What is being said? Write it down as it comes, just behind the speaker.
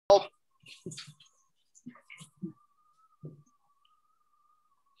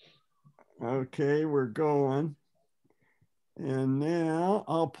Okay, we're going. And now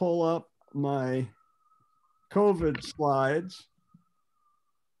I'll pull up my COVID slides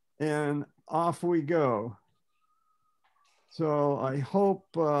and off we go. So I hope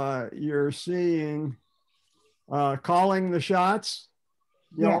you're seeing calling the shots.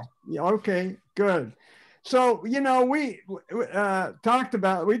 Yeah. Okay, good. So, you know, we talked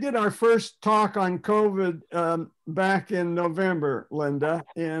about, we did our first talk on COVID back in November, Linda.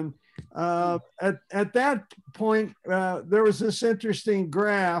 And at that point, there was this interesting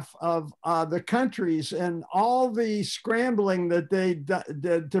graph of the countries and all the scrambling that they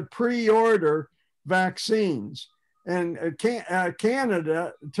did to pre-order vaccines. And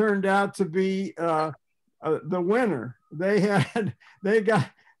Canada turned out to be the winner.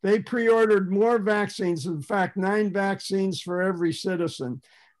 They pre-ordered more vaccines. In fact, 9 vaccines for every citizen.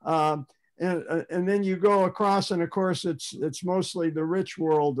 And then you go across, and of course, it's mostly the rich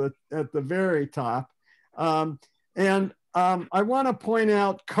world at the very top. I want to point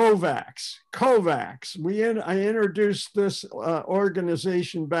out Covax. Covax. I introduced this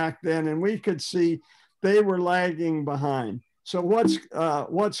organization back then, and we could see they were lagging behind. So what's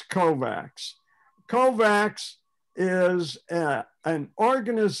Covax? Covax is an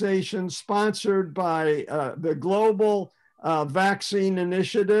organization sponsored by the Global Vaccine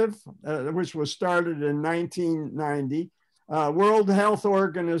Initiative, which was started in 1990, World Health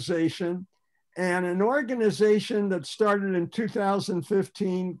Organization, and an organization that started in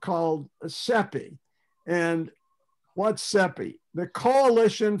 2015 called CEPI. And what's CEPI? The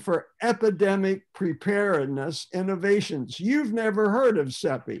Coalition for Epidemic Preparedness Innovations. You've never heard of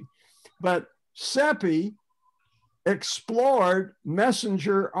CEPI, but CEPI explored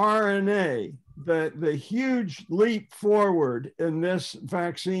messenger RNA, the huge leap forward in this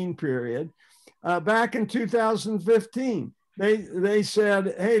vaccine period. Back in 2015, they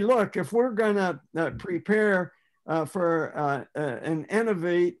said, hey, look, if we're going to prepare for and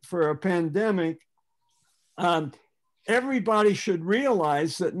innovate for a pandemic, everybody should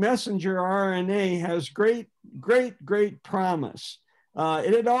realize that messenger RNA has great promise.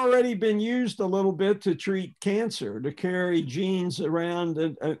 It had already been used a little bit to treat cancer, to carry genes around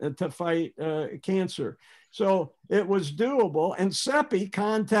to fight cancer. So it was doable. And CEPI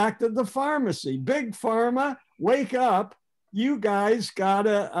contacted the pharmacy. Big Pharma, wake up. You guys got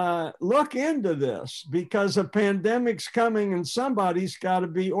to look into this because a pandemic's coming and somebody's got to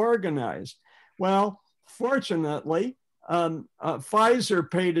be organized. Well, fortunately, Pfizer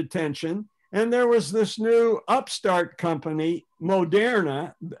paid attention. And there was this new upstart company,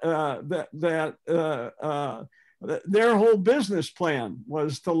 Moderna, their whole business plan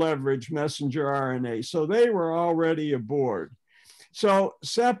was to leverage messenger RNA. So they were already aboard. So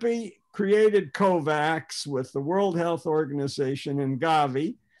CEPI created Covax with the World Health Organization and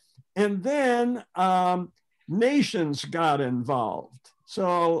Gavi. And then nations got involved.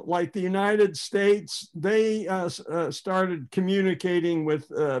 So like the United States, they started communicating with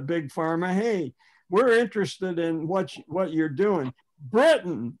Big Pharma. Hey, we're interested in what you're doing.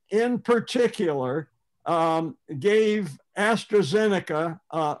 Britain in particular gave AstraZeneca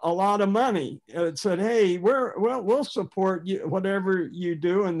a lot of money. It said, hey, we'll support you, whatever you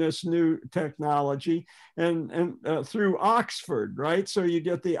do in this new technology, and through Oxford, right? So you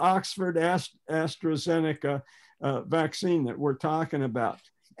get the Oxford AstraZeneca vaccine that we're talking about.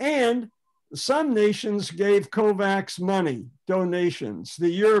 And some nations gave Covax money, donations,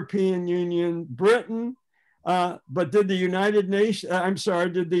 the European Union, Britain, but did the United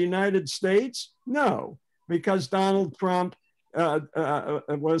States? No, because Donald Trump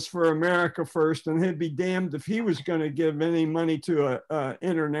was for America first, and he'd be damned if he was going to give any money to an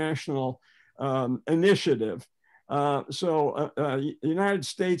international initiative. So the United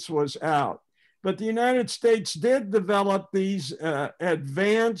States was out. But the United States did develop these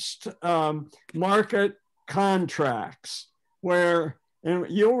advanced market contracts where, and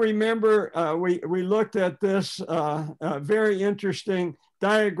you'll remember, we looked at this very interesting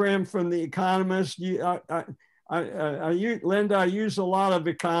diagram from The Economist. Linda, I use a lot of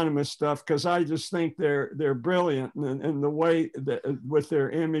economist stuff because I just think they're brilliant in the way that, with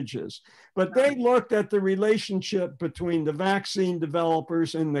their images. But they looked at the relationship between the vaccine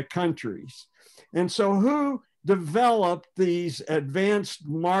developers and the countries. And so who developed these advanced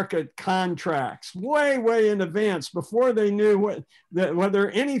market contracts way in advance before they knew whether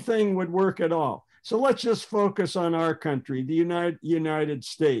anything would work at all? So let's just focus on our country, the United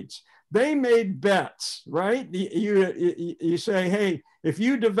States. They made bets, right? You say, hey, if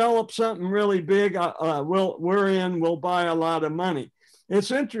you develop something really big, we'll buy a lot of money.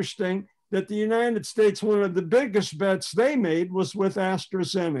 It's interesting. that the United States, one of the biggest bets they made was with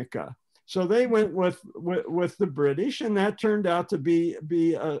AstraZeneca. So they went with the British, and that turned out to be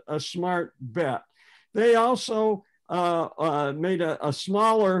a smart bet. They also made a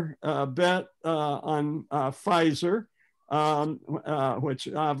smaller bet on Pfizer,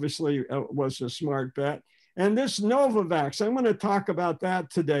 which obviously was a smart bet. And this Novavax, I'm going to talk about that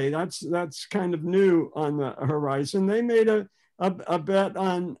today. That's kind of new on the horizon. They made a bet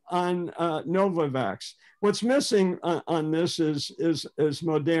on Novavax. What's missing on this is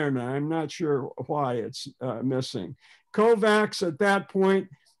Moderna. I'm not sure why it's missing. Covax at that point,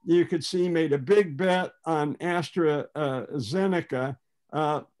 you could see, made a big bet on AstraZeneca,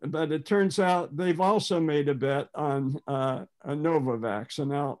 but it turns out they've also made a bet on Novavax,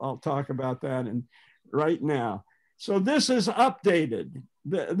 and I'll talk about that right now. So this is updated.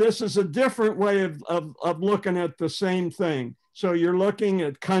 This is a different way of looking at the same thing. So you're looking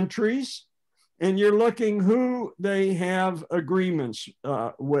at countries, and you're looking who they have agreements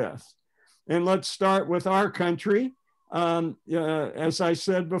with. And let's start with our country. As I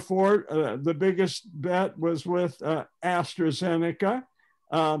said before, the biggest bet was with AstraZeneca.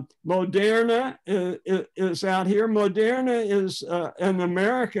 Moderna is out here. Moderna is an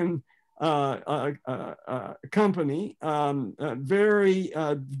American company, very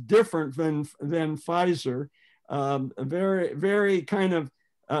different than Pfizer, very kind of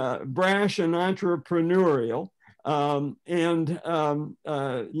brash and entrepreneurial.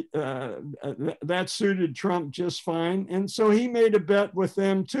 That suited Trump just fine. And so he made a bet with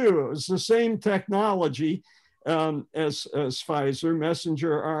them too. It was the same technology as Pfizer,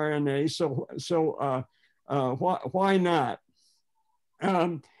 messenger RNA. So why not?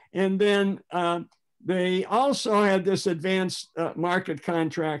 And then they also had this advanced market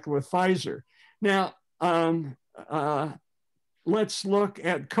contract with Pfizer. Now, let's look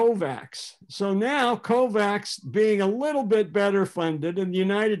at Covax. So now Covax, being a little bit better funded, and the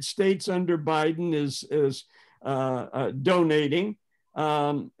United States under Biden is donating.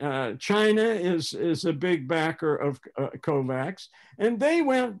 China is a big backer of Covax, and they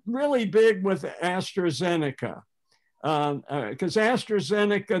went really big with AstraZeneca. Because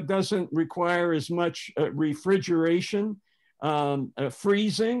AstraZeneca doesn't require as much refrigeration,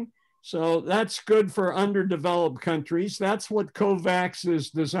 freezing. So that's good for underdeveloped countries. That's what Covax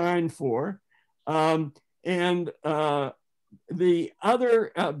is designed for. The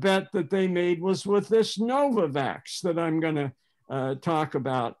other bet that they made was with this Novavax that I'm going to talk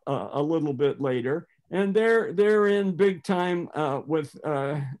about a little bit later. And they're in big time with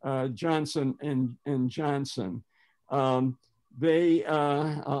Johnson and Johnson. They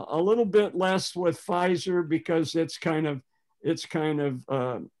a little bit less with Pfizer because it's kind of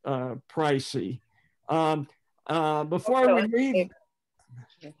pricey. Before we leave,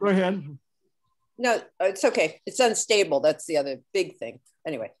 go ahead. No, it's okay. It's unstable. That's the other big thing.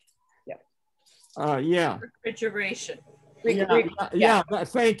 Anyway, yeah. Yeah. Refrigeration. Yeah.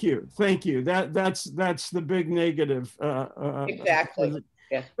 Thank you. That's the big negative. Exactly.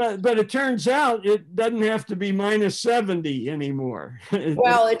 Yeah. But it turns out it doesn't have to be -70 anymore.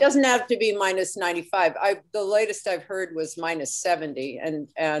 Well, it doesn't have to be -95. The latest I've heard was -70, and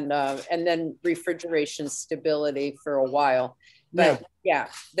then refrigeration stability for a while. But yeah,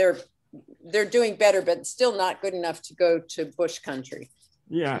 they're doing better, but still not good enough to go to Bush country.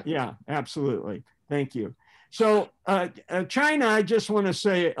 Yeah, absolutely. Thank you. So China, I just want to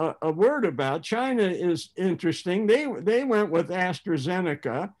say a word about. China is interesting. They went with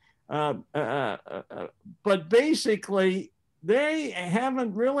AstraZeneca, but basically they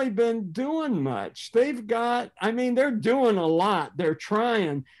haven't really been doing much. They've got, I mean, they're doing a lot. They're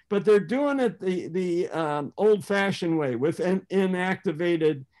trying, but they're doing it the old-fashioned way with an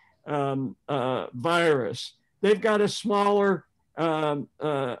inactivated virus. They've got a smaller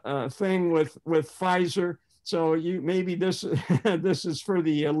thing with Pfizer. So maybe this is for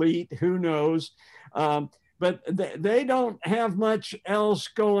the elite, who knows? But they don't have much else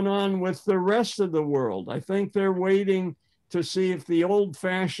going on with the rest of the world. I think they're waiting to see if the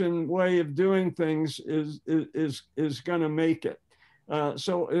old-fashioned way of doing things is going to make it.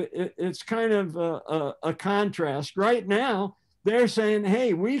 So it's kind of a contrast. Right now, they're saying,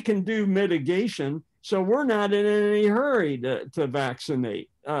 hey, we can do mitigation, so we're not in any hurry to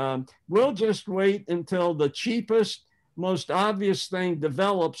vaccinate. We'll just wait until the cheapest, most obvious thing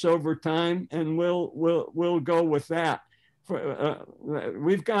develops over time, and we'll go with that.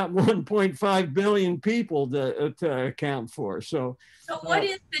 We've got 1.5 billion people to account for. So what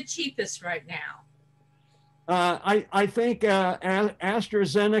is the cheapest right now? I think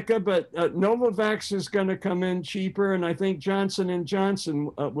AstraZeneca, but Novavax is going to come in cheaper, and I think Johnson & Johnson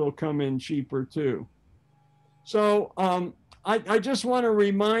will come in cheaper too. So I just want to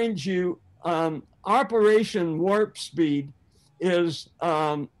remind you, Operation Warp Speed is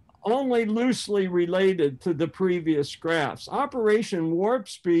only loosely related to the previous graphs. Operation Warp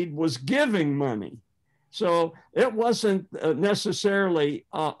Speed was giving money. So it wasn't necessarily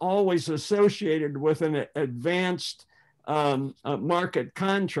always associated with an advanced market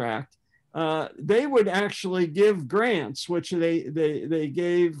contract. They would actually give grants, which they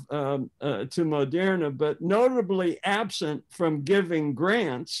gave to Moderna, but notably absent from giving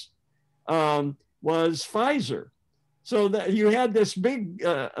grants was Pfizer. So that you had this big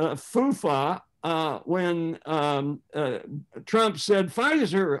foofa when Trump said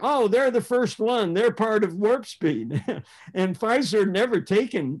Pfizer, oh, they're the first one, they're part of Warp Speed. And Pfizer never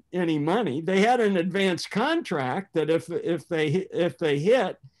taken any money. They had an advanced contract that if they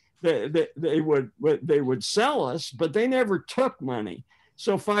hit, they would sell us, but they never took money.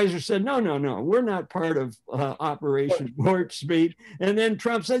 So Pfizer said, no, we're not part of Operation Warp Speed. And then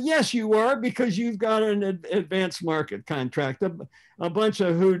Trump said, yes, you are, because you've got an advanced market contract, a bunch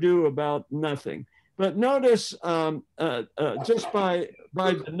of hoodoo about nothing. But notice just by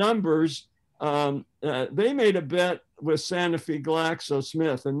the numbers, they made a bet with Sanofi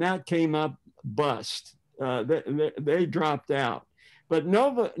GlaxoSmith, and that came up bust. They dropped out. But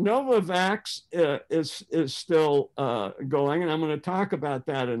Novavax is still going, and I'm going to talk about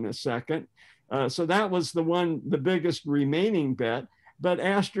that in a second. So that was the biggest remaining bet. But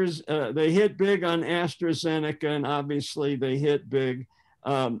they hit big on AstraZeneca, and obviously they hit big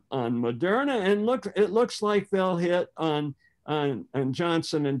on Moderna. And it looks like they'll hit on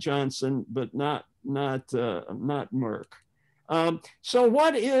Johnson & Johnson, but not Merck. So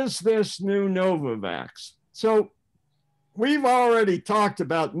what is this new Novavax? So we've already talked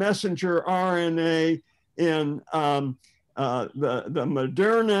about messenger RNA in the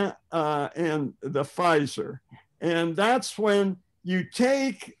Moderna and the Pfizer. And that's when you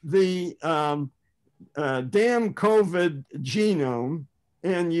take the damn COVID genome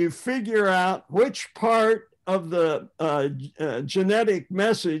and you figure out which part of the genetic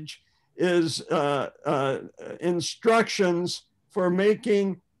message is instructions for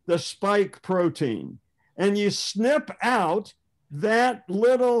making the spike protein. And you snip out that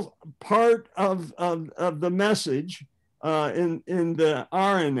little part of the message in the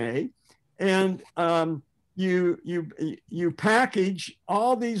RNA, and you package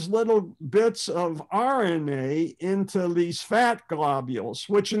all these little bits of RNA into these fat globules,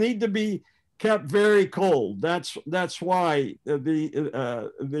 which need to be kept very cold. That's why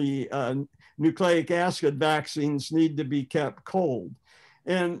the nucleic acid vaccines need to be kept cold.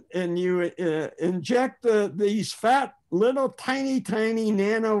 And you inject these little tiny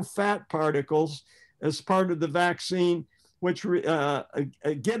nano fat particles as part of the vaccine, which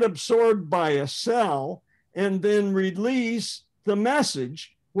get absorbed by a cell and then release the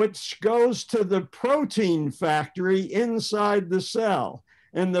message, which goes to the protein factory inside the cell.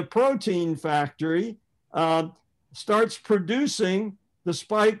 And the protein factory starts producing the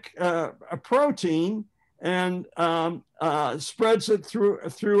spike protein and spreads it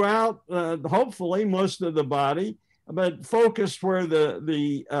throughout, hopefully, most of the body, but focused where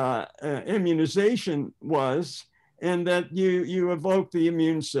the immunization was, and that you evoke the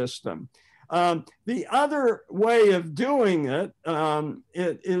immune system. The other way of doing it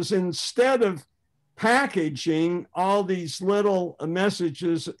is, instead of packaging all these little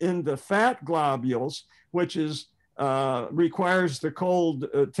messages into fat globules, which requires the cold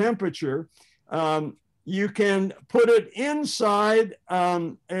temperature, you can put it inside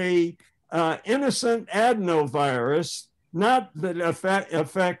a innocent adenovirus, not that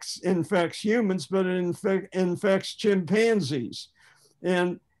infects humans, but it infects chimpanzees.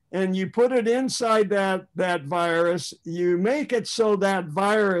 And you put it inside that virus, you make it so that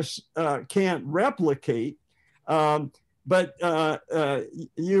virus can't replicate, but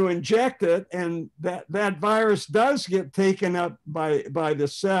you inject it, and that virus does get taken up by the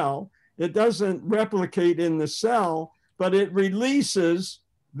cell. It doesn't replicate in the cell, but it releases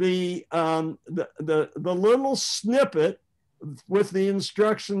the little snippet with the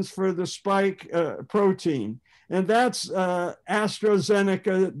instructions for the spike protein. And that's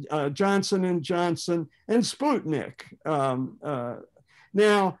AstraZeneca, Johnson & Johnson, and Sputnik.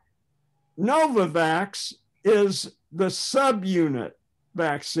 Now, Novavax is the subunit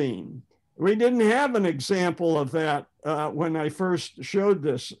vaccine. We didn't have an example of that when I first showed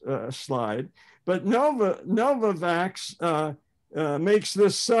this slide, but Novavax makes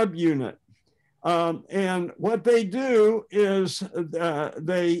this subunit. And what they do is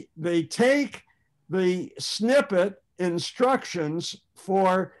they take the snippet instructions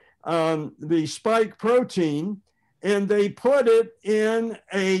for the spike protein, and they put it in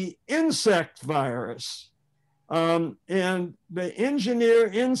an insect virus. And they engineer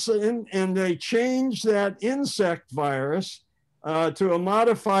and they change that insect virus to a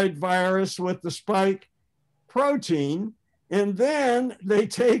modified virus with the spike protein. And then they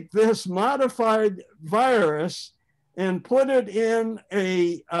take this modified virus and put it in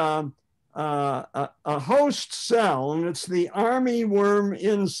a host cell, and it's the armyworm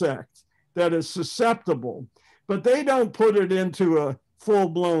insect that is susceptible. But they don't put it into a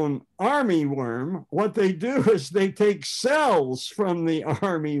full-blown armyworm. What they do is they take cells from the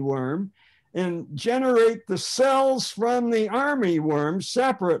armyworm and generate the cells from the armyworm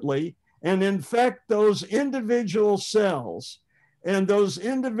separately and infect those individual cells. And those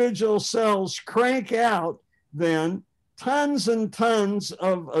individual cells crank out then tons and tons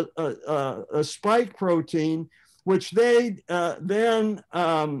of a spike protein, which they then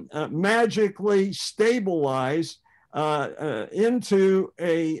magically stabilize into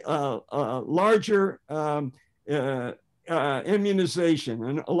a larger immunization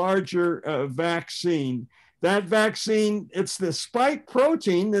and a larger vaccine. That vaccine, it's the spike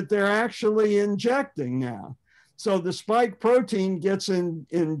protein that they're actually injecting now. So the spike protein gets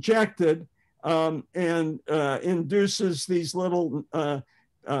injected and induces these little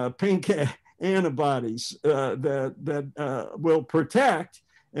pink antibodies that will protect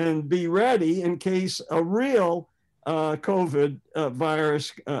and be ready in case a real COVID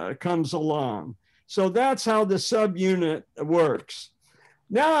virus comes along. So that's how the subunit works.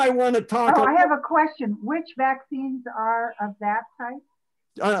 Now I want to talk. Oh, I have a question. Which vaccines are of that type?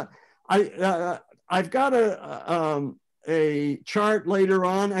 I've got a chart later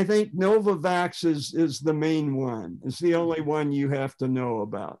on. I think Novavax is the main one. It's the only one you have to know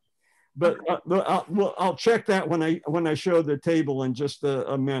about. But I'll check that when I show the table in just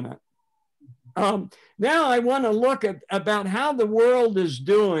a minute. Now I want to look at about how the world is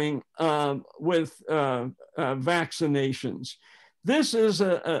doing with vaccinations. This is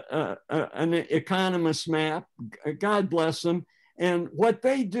an economist map. God bless them. And what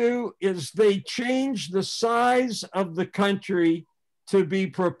they do is they change the size of the country to be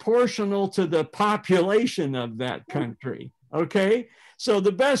proportional to the population of that country. Okay. So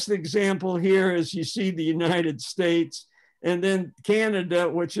the best example here is you see the United States, and then Canada,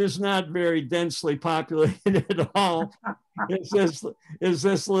 which is not very densely populated at all, is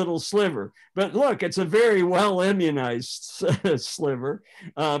this little sliver. But look, it's a very well immunized sliver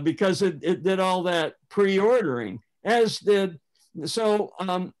because it did all that pre-ordering, as did. So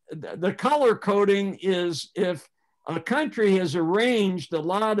the color coding is if a country has arranged a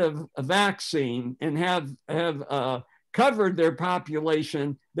lot of vaccine and have covered their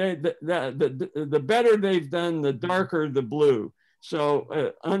population, the better they've done, the darker the blue.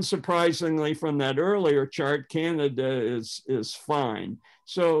 So unsurprisingly from that earlier chart, Canada is fine.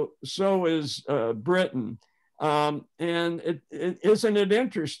 So is Britain. And isn't it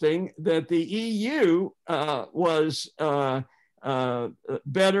interesting that the EU was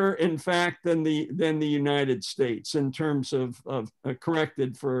better, in fact, than the United States in terms of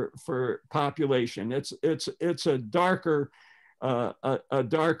corrected for population. It's a darker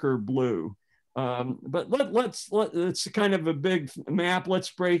blue. But it's kind of a big map.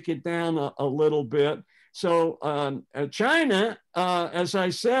 Let's break it down a little bit. So China, as I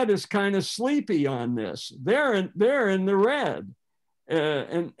said, is kind of sleepy on this. They're in the red,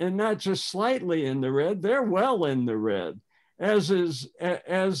 and not just slightly in the red. They're well in the red. As is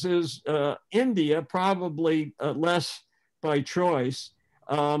India, probably less by choice.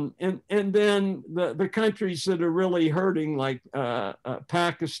 And then the countries that are really hurting, like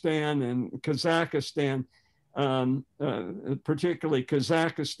Pakistan and Kazakhstan, particularly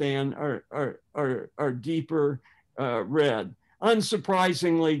Kazakhstan, are deeper red.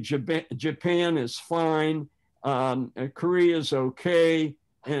 Unsurprisingly, Japan is fine. Korea's okay.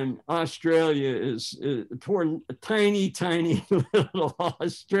 And Australia is poor, tiny little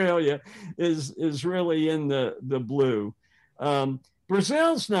Australia is really in the blue.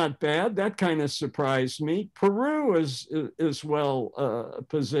 Brazil's not bad. That kind of surprised me. Peru is well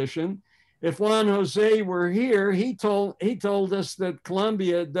positioned. If Juan Jose were here, he told us that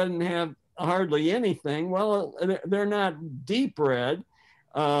Colombia doesn't have hardly anything. Well, they're not deep red.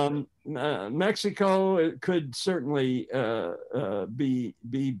 Mexico could certainly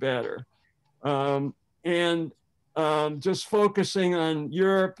be better. And just focusing on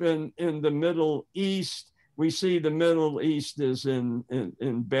Europe and in the Middle East, we see the Middle East is in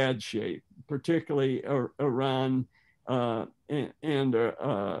bad shape. particularly Iran and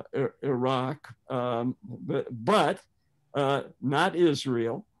Iraq, but not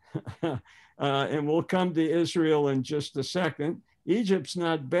Israel. And we'll come to Israel in just a second. Egypt's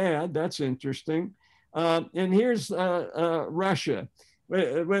not bad. That's interesting. And here's Russia.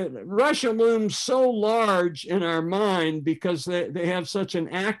 Russia looms so large in our mind because they have such an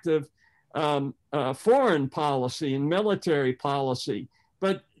active foreign policy and military policy,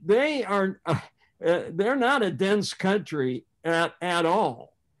 but they're not a dense country at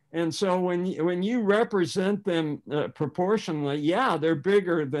all. And so when you represent them proportionally, yeah, they're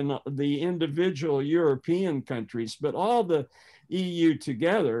bigger than the individual European countries, but all the EU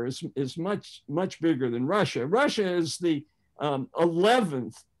together is much bigger than Russia. Russia is the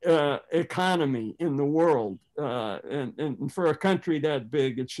 11th economy in the world. And for a country that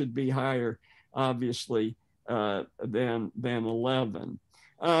big, it should be higher, obviously, than 11.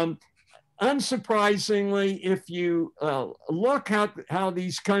 Unsurprisingly, if you look how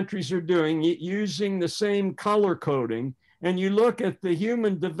these countries are doing using the same color coding, and you look at the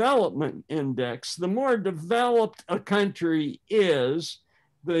Human Development Index, the more developed a country is,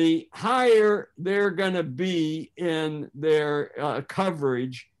 the higher they're going to be in their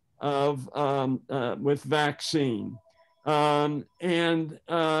coverage of with vaccine.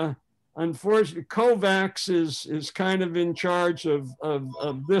 Unfortunately, Covax is kind of in charge of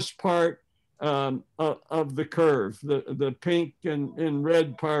this part of the curve, the pink and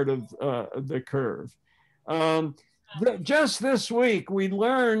red part of the curve. Just this week, we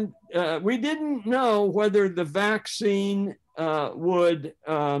learned, we didn't know whether the vaccine would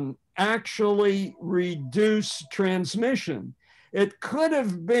actually reduce transmission. It could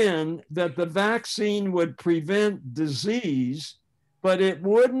have been that the vaccine would prevent disease, but it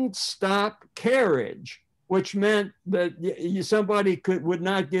wouldn't stop carriage, which meant that somebody would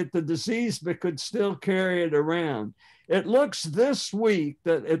not get the disease, but could still carry it around. It looks this week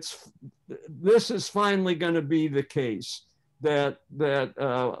that this is finally going to be the case, that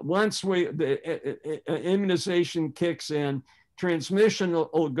once the immunization kicks in, transmission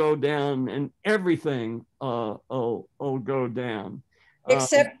will go down and everything will go down.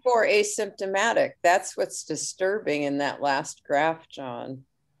 Except for asymptomatic. That's what's disturbing in that last graph, John.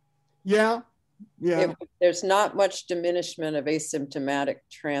 Yeah. There's not much diminishment of asymptomatic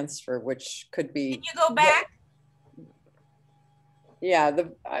transfer, which could be. Can you go back? Yeah,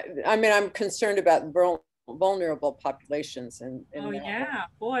 I mean, I'm concerned about vulnerable populations. Oh yeah,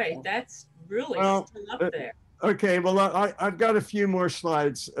 boy, that's really still up there. Okay, well, I've got a few more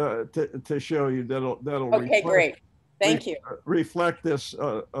slides to show you that'll okay, great. Thank you. Reflect this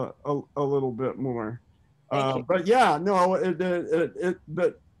a little bit more. But yeah, no,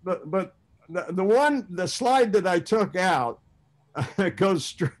 but the slide that I took out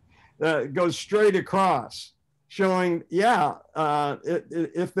goes straight across, showing, yeah,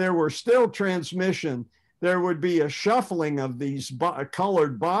 if there were still transmission, there would be a shuffling of these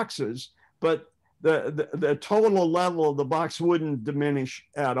colored boxes, but the total level of the box wouldn't diminish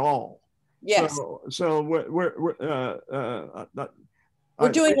at all. Yes. So we're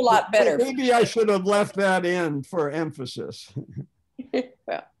doing a lot better. Maybe I should have left that in for emphasis.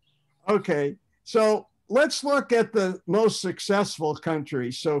 Well. Okay. So let's look at the most successful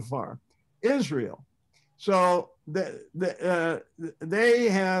country so far, Israel. So they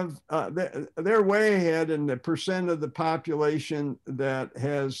have they're way ahead in the percent of the population that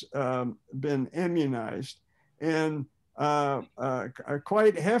has been immunized, and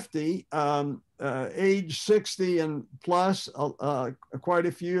quite hefty. Age 60 and plus, quite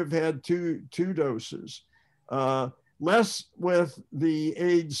a few have had two doses. Less with the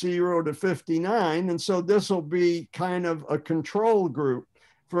age 0 to 59, and so this will be kind of a control group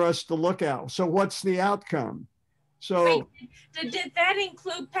for us to look at. So what's the outcome? So wait, did that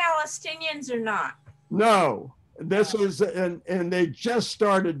include Palestinians or not? No, this is, and they just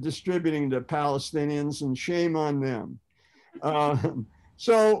started distributing to Palestinians, and shame on them.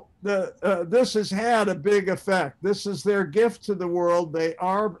 So this has had a big effect. This is their gift to the world. They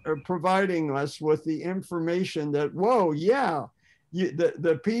are providing us with the information that, whoa, yeah,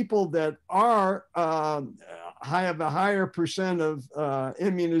 the people that are have a higher percent of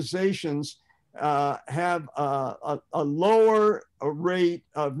immunizations have a lower rate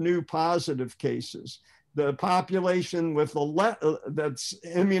of new positive cases. The population with that's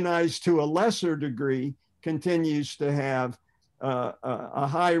immunized to a lesser degree continues to have a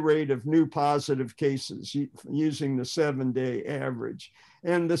high rate of new positive cases using the 7-day average.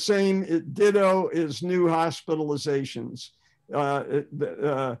 And the same ditto is new hospitalizations.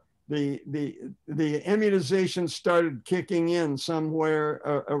 the immunization started kicking in somewhere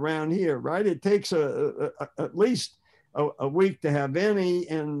around here, right? It takes at least a week to have any,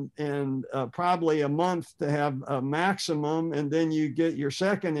 and probably a month to have a maximum, and then you get your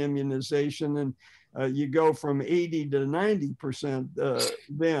second immunization, and you go from 80 to 90%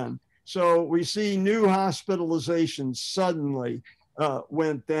 then. So we see new hospitalizations suddenly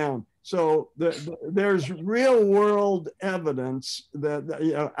went down. So there's real world evidence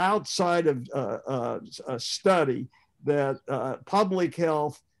that outside of a study that public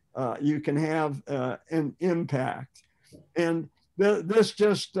health, you can have an impact. And this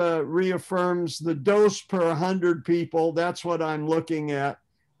just reaffirms the dose per 100 people. That's what I'm looking at.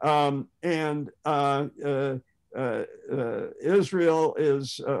 Israel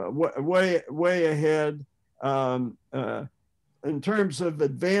is way ahead. In terms of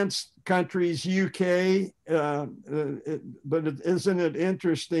advanced countries, UK, but isn't it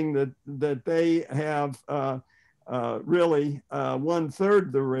interesting that they have really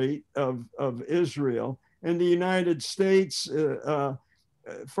 1/3 the rate of Israel? And the United States,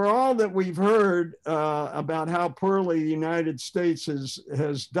 for all that we've heard about how poorly the United States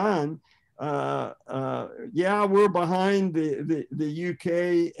has done, yeah, we're behind the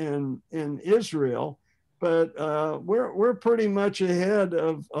UK and Israel, but we're pretty much ahead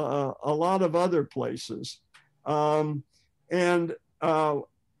of a lot of other places.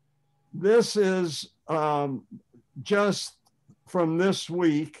 This is just from this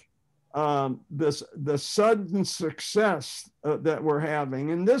week, the sudden success that we're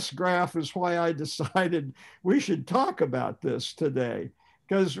having. And this graph is why I decided we should talk about this today.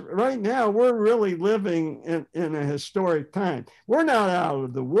 Because right now we're really living in a historic time. We're not out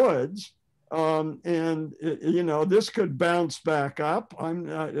of the woods. And you know, this could bounce back up. I'm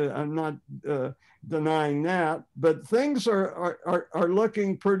not denying that, but things are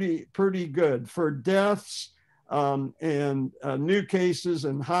looking pretty good for deaths and new cases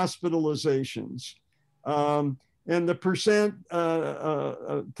and hospitalizations. And the percent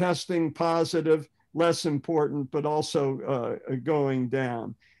testing positive, less important, but also going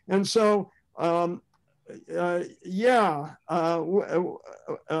down. And so,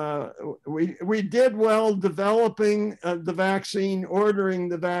 we did well developing the vaccine, ordering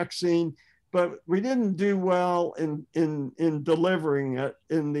the vaccine, but we didn't do well in delivering it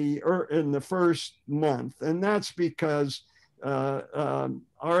in the first month, and that's because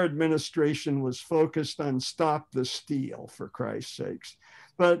our administration was focused on stop the steal, for Christ's sakes.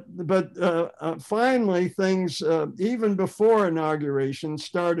 But finally, things even before inauguration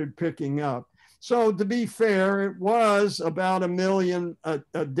started picking up. So to be fair, it was about 1 million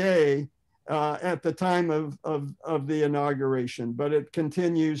a day at the time of the inauguration, but it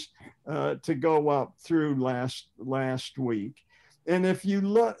continues to go up through last week. And if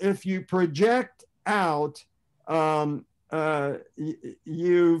you project out,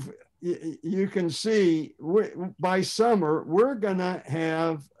 you can see by summer we're gonna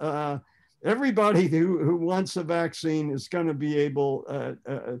have everybody who wants a vaccine is going to be able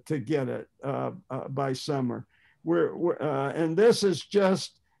to get it by summer. And this is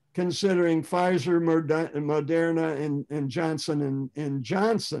just considering Pfizer, Moderna, and Johnson and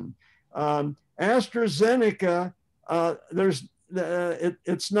Johnson. AstraZeneca,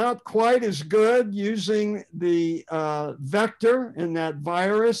 it's not quite as good using the vector and that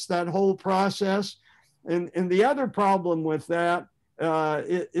virus, that whole process. And the other problem with that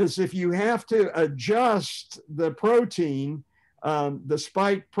is if you have to adjust the protein, the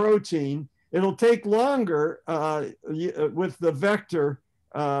spike protein, it'll take longer with the vector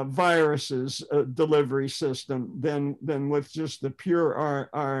viruses delivery system than with just the pure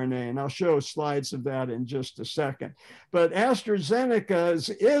RNA. And I'll show slides of that in just a second. But AstraZeneca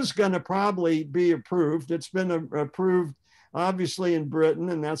is going to probably be approved. It's been approved obviously in Britain,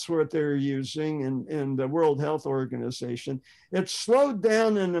 and that's what they're using in the World Health Organization. It's slowed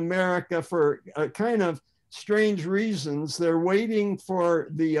down in America for kind of strange reasons. They're waiting for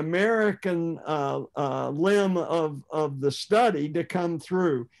the American limb of the study to come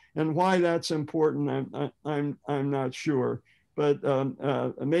through, and why that's important, I'm not sure. But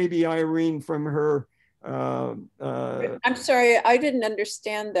maybe Irene from her. I'm sorry, I didn't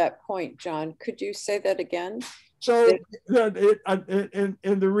understand that point, John. Could you say that again? So, and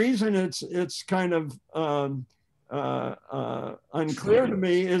the reason it's kind of unclear to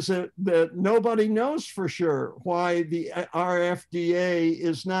me is that nobody knows for sure why our FDA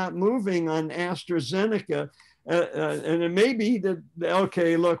is not moving on AstraZeneca and it may be that,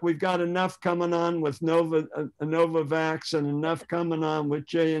 okay, look, we've got enough coming on with Novavax and enough coming on with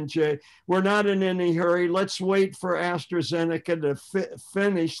J&J. We're not in any hurry. Let's wait for AstraZeneca to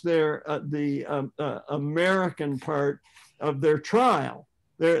finish the American part of their trial.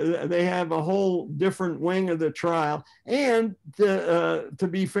 They have a whole different wing of the trial. And to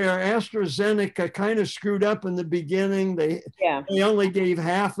be fair, AstraZeneca kind of screwed up in the beginning. They only gave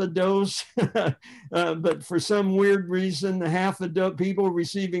half a dose, but for some weird reason, the people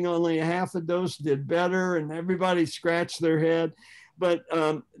receiving only a half a dose did better, and everybody scratched their head. But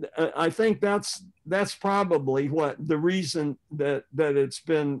I think that's probably what the reason that it's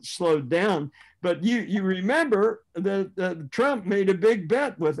been slowed down. But you remember that Trump made a big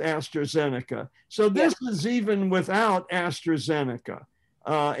bet with AstraZeneca. So this is even without AstraZeneca,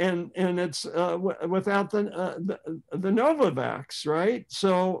 and it's without the Novavax, right?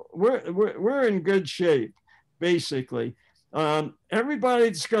 So we're in good shape, basically. Everybody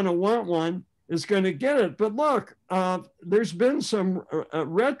that's going to want one is going to get it. But look, there's been some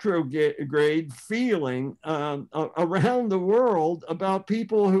retrograde feeling around the world about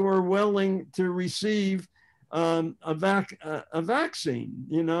people who are willing to receive a vaccine.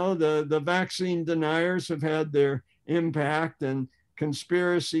 You know, the vaccine deniers have had their impact, and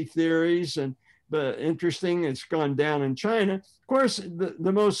conspiracy theories, but interesting, it's gone down in China. Of course,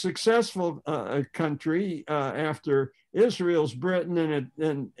 the most successful country after Israel's Britain,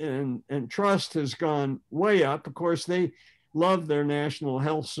 and trust has gone way up. Of course, they love their National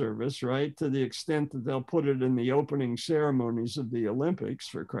Health Service, right? To the extent that they'll put it in the opening ceremonies of the Olympics,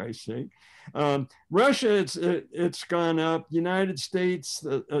 for Christ's sake. Russia, it's gone up. United States,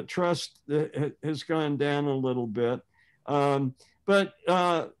 the trust has gone down a little bit. But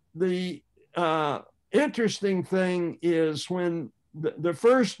the interesting thing is when the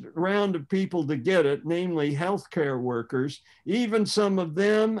first round of people to get it, namely healthcare workers, even some of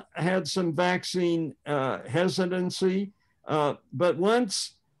them had some vaccine hesitancy. But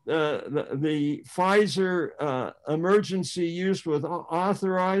once the Pfizer emergency use was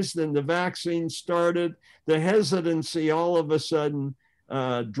authorized and the vaccine started, the hesitancy all of a sudden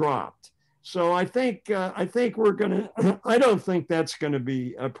dropped. So I think we're going to, I don't think that's going to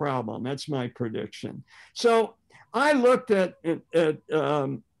be a problem. That's my prediction. So I looked at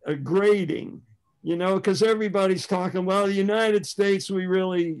grading, you know, because everybody's talking, well, the United States, we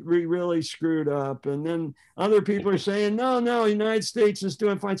really screwed up. And then other people are saying, no, the United States is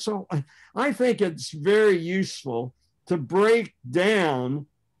doing fine. So I think it's very useful to break down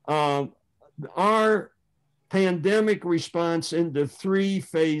our pandemic response into 3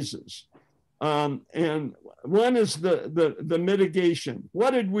 phases. And one is the mitigation.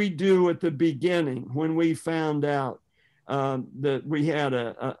 What did we do at the beginning when we found out that we had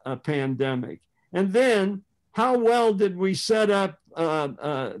a pandemic? And then how well did we set up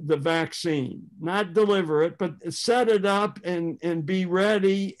the vaccine? Not deliver it, but set it up and be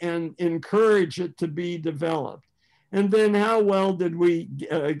ready and encourage it to be developed. And then how well did we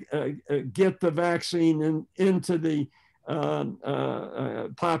get the vaccine into the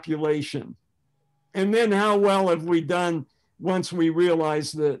population? And then how well have we done once we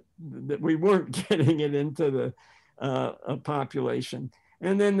realized that we weren't getting it into the population?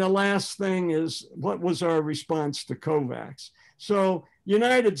 And then the last thing is, what was our response to Covax? So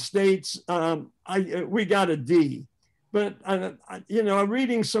United States, we got a D. But, you know,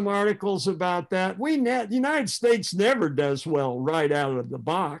 reading some articles about that, the United States never does well right out of the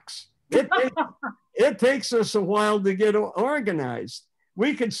box. It takes us a while to get organized.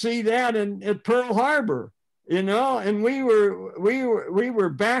 We could see that at Pearl Harbor, you know, and we were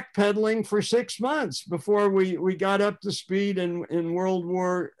backpedaling for 6 months before we got up to speed in World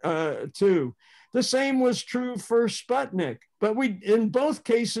War II. The same was true for Sputnik, but in both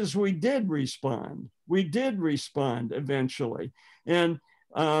cases we did respond. We did respond eventually, and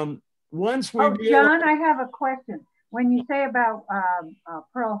once we. John, I have a question. When you say about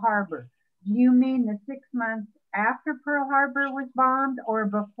Pearl Harbor, do you mean the 6 months after Pearl Harbor was bombed or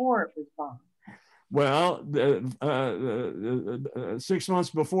before it was bombed? Well, 6 months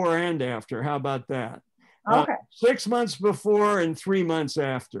before and after. How about that? Okay. 6 months before and 3 months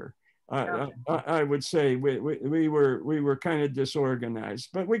after. I would say we were kind of disorganized,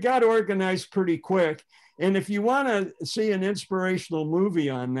 but we got organized pretty quick. And if you want to see an inspirational movie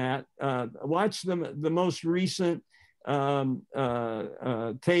on that, watch the most recent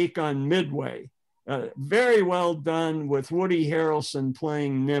take on Midway. Very well done with Woody Harrelson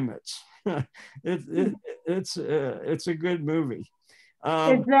playing Nimitz. It's a good movie.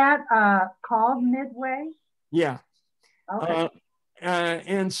 Is that called Midway? Yeah. Okay.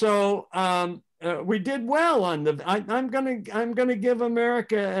 And so we did well on the. I'm gonna give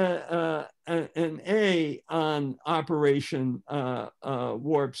America an A on Operation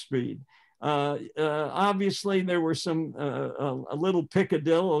Warp Speed. Obviously, there were some a little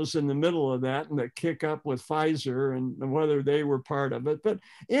picadillos in the middle of that, and the kick up with Pfizer and whether they were part of it. But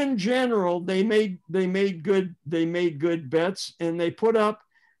in general, they made good bets, and they put up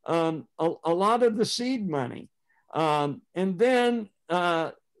a lot of the seed money, and then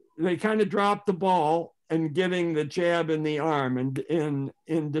they kind of dropped the ball in getting the jab in the arm. And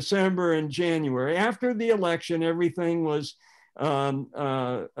in December and January, after the election, everything was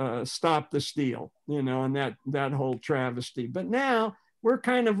stop the steal, and that whole travesty. But now we're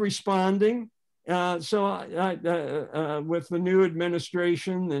kind of responding. So with the new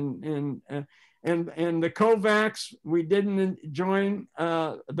administration and the Covax, we didn't join,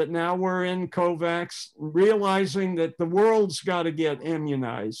 but now we're in Covax, realizing that the world's got to get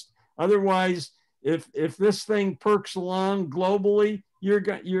immunized. Otherwise, if this thing perks along globally, you're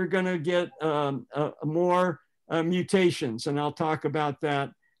going to get more mutations, and I'll talk about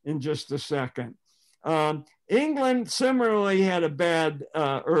that in just a second. England similarly had a bad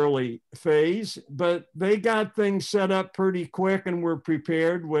early phase, but they got things set up pretty quick and were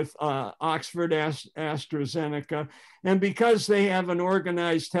prepared with Oxford AstraZeneca. And because they have an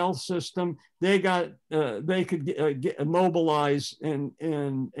organized health system, they could mobilize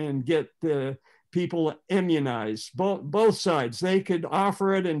and get the people immunized. Both sides, they could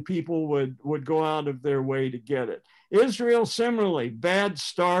offer it and people would go out of their way to get it. Israel similarly, bad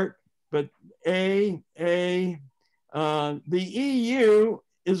start, but the EU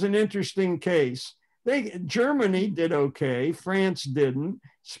is an interesting case. Germany did okay, France didn't,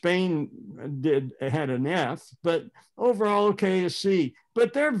 Spain had an F, but overall okay, a C.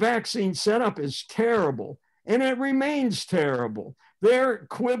 But their vaccine setup is terrible, and it remains terrible. They're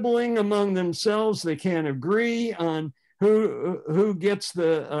quibbling among themselves. They can't agree on who gets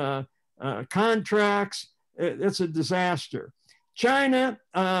the contracts. It's a disaster. China,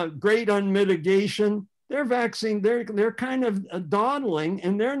 great on mitigation. Their vaccine, they're kind of dawdling,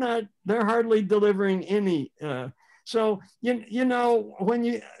 and they're hardly delivering any. So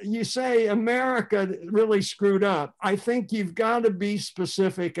when you say America really screwed up, I think you've got to be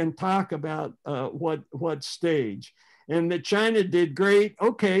specific and talk about what stage. And that China did great,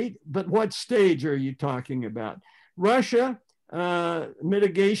 okay, but what stage are you talking about? Russia,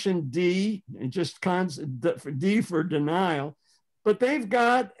 mitigation D, just D for denial, but they've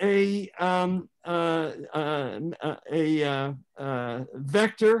got a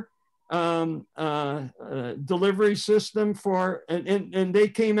vector delivery system for, and they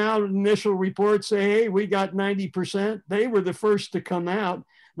came out with initial reports say, hey, we got 90%. They were the first to come out.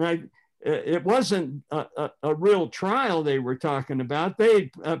 It wasn't a real trial they were talking about.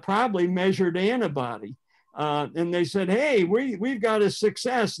 They probably measured antibody. And they said, hey, we've got a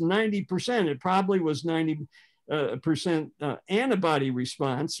success, 90%. It probably was 90% antibody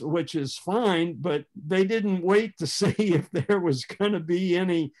response, which is fine, but they didn't wait to see if there was going to be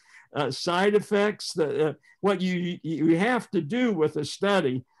any side effects. What you have to do with a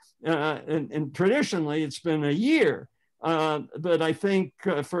study, and traditionally it's been a year, but I think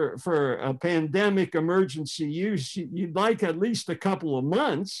for a pandemic emergency use, you'd like at least a couple of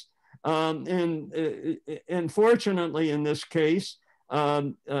months. And fortunately, in this case,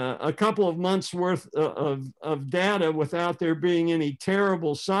 a couple of months worth of data without there being any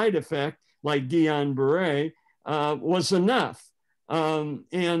terrible side effect like Guillain-Barré was enough.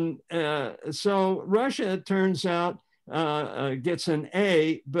 So Russia, it turns out, gets an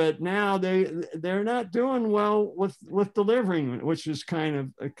A, but now they're not doing well with delivering, which is kind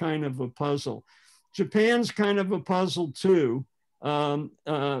of a puzzle. Japan's kind of a puzzle too. But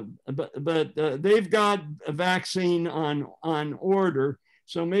they've got a vaccine on order,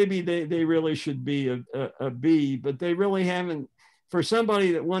 so maybe they really should be a B, but they really haven't. For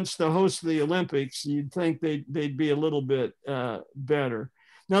somebody that wants to host the Olympics, you'd think they'd be a little bit better.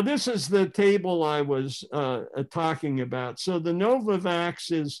 Now, this is the table I was talking about. So the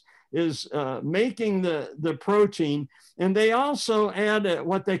Novavax is making the protein, and they also add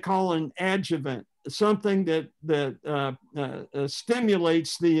what they call an adjuvant, something that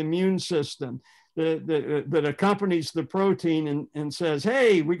stimulates the immune system, that accompanies the protein and says,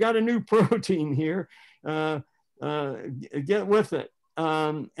 hey, we got a new protein here, get with it.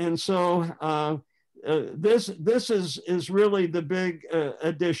 And so this is really the big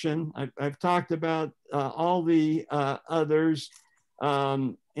addition. I've talked about all the others,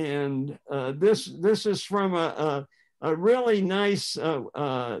 and this is from a really nice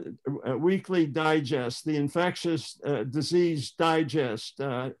weekly digest, the Infectious Disease Digest,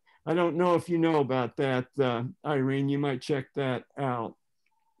 I don't know if you know about that, Irene. You might check that out.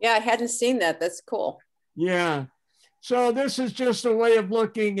 Yeah, I hadn't seen that. That's cool. Yeah. So this is just a way of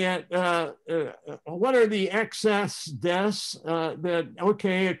looking at what are the excess deaths that,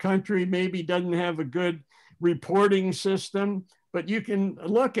 okay, a country maybe doesn't have a good reporting system, but you can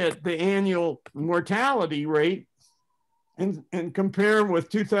look at the annual mortality rate and compare with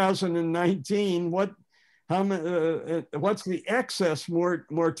 2019, what's the excess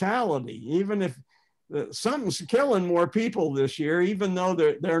mortality, even if something's killing more people this year, even though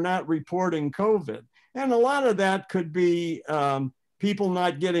they're not reporting COVID. And a lot of that could be people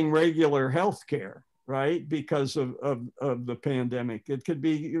not getting regular health care, right? Because of the pandemic. It could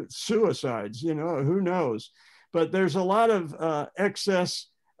be suicides, you know, who knows? But there's a lot of excess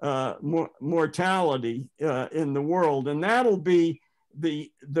mortality in the world. And that'll be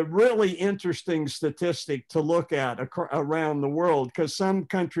the really interesting statistic to look at around the world, because some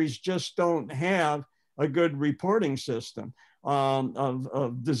countries just don't have a good reporting system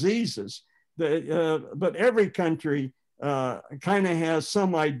of diseases. But every country kind of has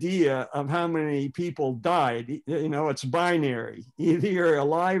some idea of how many people died. You know, it's binary. Either you're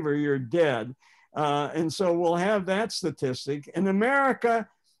alive or you're dead. And so we'll have that statistic. In America,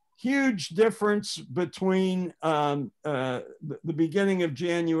 huge difference between the beginning of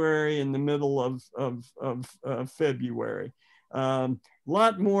January and the middle of February.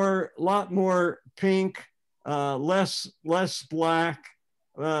 Lot more pink, less black.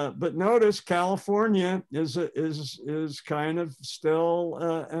 But notice California is kind of still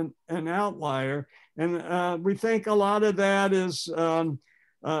an outlier, and we think a lot of that is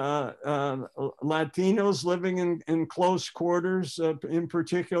Latinos living in close quarters, in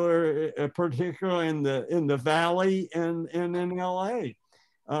particular, particularly in the Valley and in LA.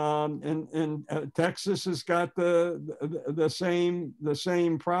 And Texas has got the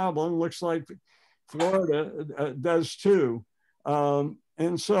same problem. Looks like Florida does too.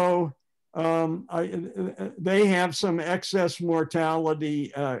 And so they have some excess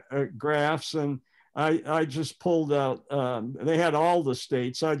mortality graphs, and I just pulled out, they had all the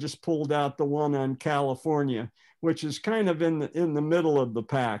states. I just pulled out the one on California, which is kind of in the middle of the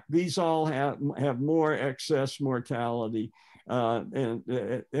pack. These all have more excess mortality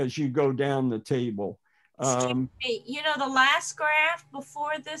and as you go down the table. You know, the last graph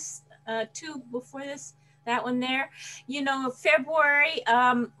before this, before this, that one there, you know, February,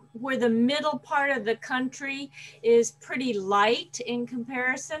 where the middle part of the country is pretty light in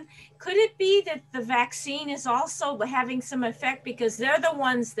comparison. Could it be that the vaccine is also having some effect, because they're the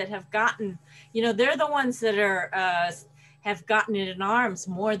ones that have gotten, you know, they're the ones that are have gotten it in arms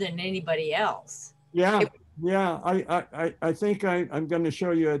more than anybody else? Yeah, yeah. I think I'm going to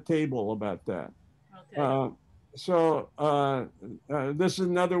show you a table about that. Okay. So this is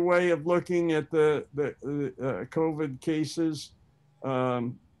another way of looking at the COVID cases.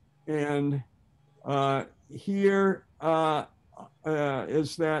 And here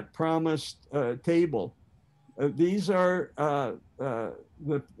is that promised table. These are,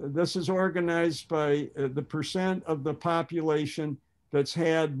 this is organized by the percent of the population that's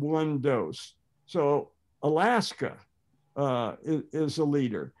had one dose. So Alaska is a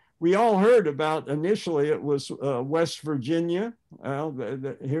leader. We all heard about, initially it was West Virginia. Well,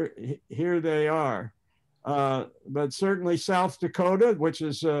 here they are. But certainly South Dakota, which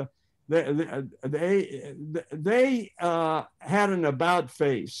is, they had an about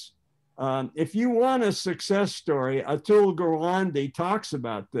face. If you want a success story, Atul Gawande talks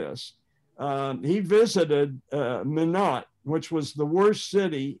about this. He visited Minot, which was the worst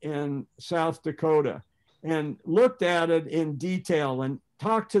city in South Dakota, and looked at it in detail and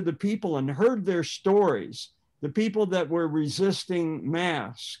talked to the people and heard their stories, the people that were resisting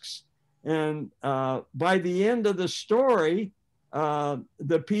masks. And by the end of the story,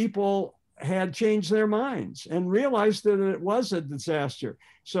 the people had changed their minds and realized that it was a disaster.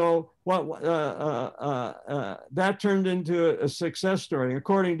 So that turned into a success story.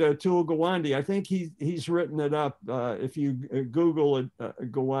 According to Atul Gawande, I think he's written it up. If you Google it,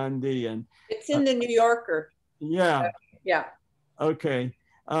 Gawande, and it's in the New Yorker. Yeah. Yeah. Okay.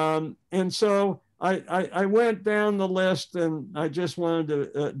 And so I went down the list, and I just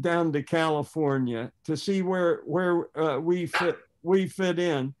wanted to down to California to see where we fit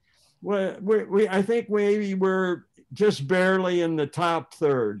in. I think maybe we're just barely in the top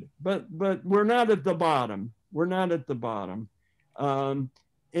third, but we're not at the bottom. We're not at the bottom. And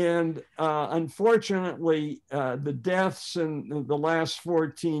unfortunately, the deaths in the last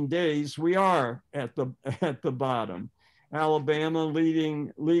 14 days, we are at the bottom. Alabama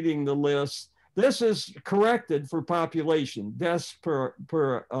leading the list. This is corrected for population, deaths per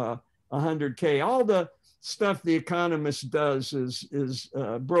 100K. All the stuff the economist does is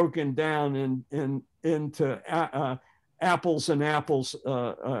broken down into apples and apples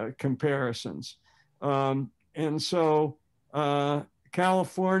comparisons. And so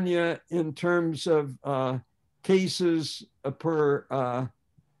California, in terms of cases per,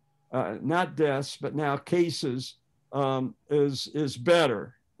 not deaths, but now cases, is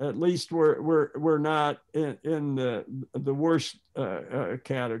better. At least we're not in the worst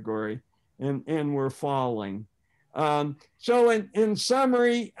category, and we're falling. So in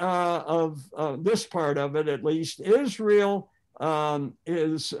summary of this part of it, at least, Israel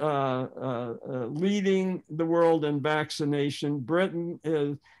is leading the world in vaccination. Britain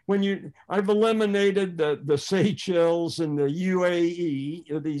is, I've eliminated the Seychelles and the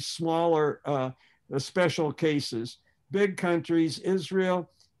UAE, these smaller special cases. Big countries, Israel,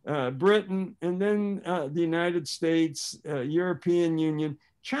 Britain, and then the United States, European Union.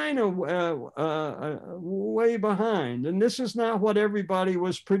 China way behind. And this is not what everybody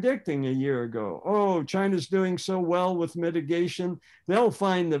was predicting a year ago. Oh, China's doing so well with mitigation. They'll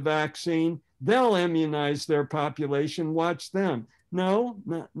find the vaccine. They'll immunize their population. Watch them. No,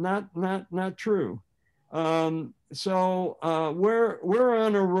 not true. So we're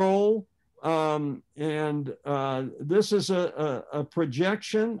on a roll. And this is a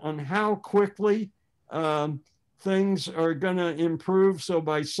projection on how quickly things are going to improve. So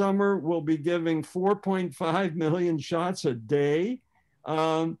by summer, we'll be giving 4.5 million shots a day.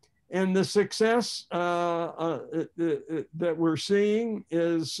 And the success that we're seeing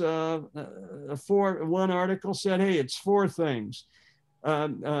is one article said, hey, it's 4 things.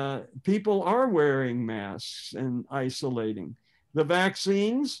 People are wearing masks and isolating. The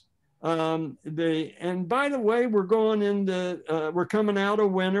vaccines, and by the way, we're coming out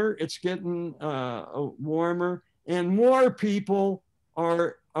of winter. It's getting warmer. And more people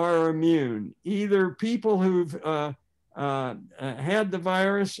are immune, either people who've had the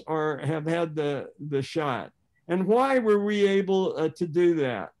virus or have had the shot. And why were we able to do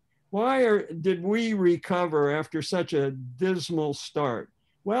that? Why did we recover after such a dismal start?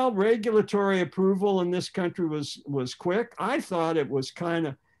 Well, regulatory approval in this country was quick. I thought it was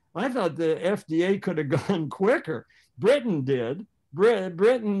I thought the FDA could have gone quicker. Britain did.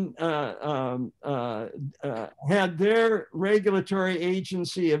 Britain had their regulatory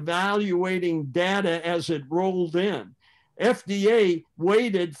agency evaluating data as it rolled in. FDA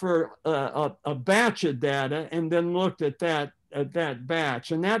waited for a batch of data and then looked at that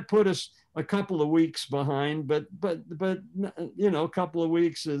batch, and that put us a couple of weeks behind. But a couple of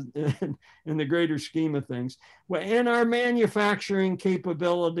weeks is in the greater scheme of things. Well, in our manufacturing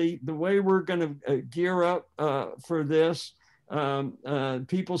capability, the way we're going to gear up for this.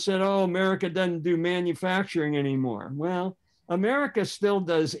 People said, oh, America doesn't do manufacturing anymore. Well, America still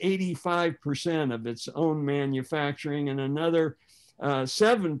does 85% of its own manufacturing, and another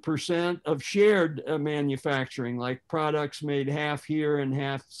 7% of shared manufacturing, like products made half here and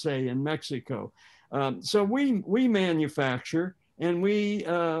half, say, in Mexico. So we manufacture, and we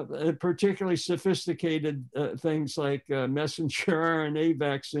particularly sophisticated things like messenger RNA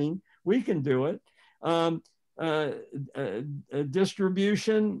vaccine. We can do it.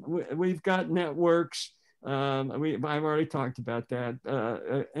 Distribution, we've got networks. I've already talked about that.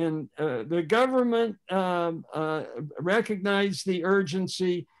 And the government recognized the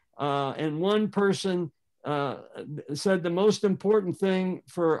urgency, and one person said the most important thing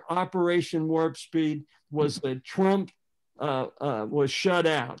for Operation Warp Speed was that Trump was shut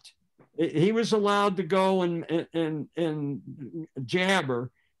out. He was allowed to go and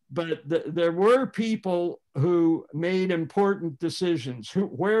jabber, but there were people who made important decisions.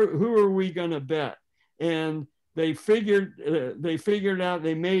 Who are we going to bet? And they figured out,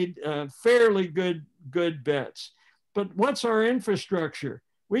 they made fairly good bets. But what's our infrastructure?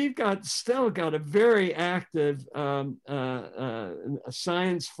 We've still got a very active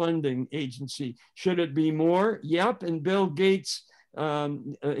science funding agency. Should it be more? Yep. And Bill Gates,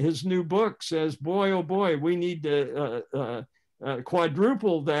 his new book says, boy, oh boy, we need to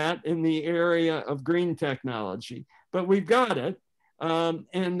quadruple that in the area of green technology. But we've got it.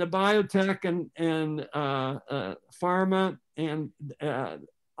 And the biotech and pharma, and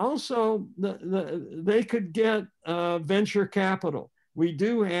also they could get venture capital. We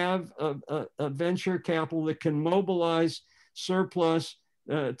do have a venture capital that can mobilize surplus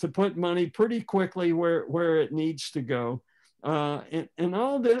to put money pretty quickly where it needs to go. And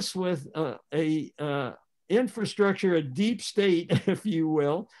all this with a infrastructure, a deep state, if you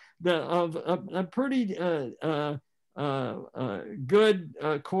will, of a pretty good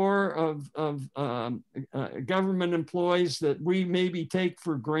core of government employees that we maybe take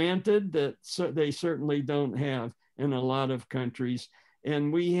for granted that they certainly don't have in a lot of countries.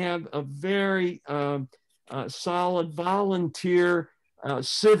 And we have a very solid volunteer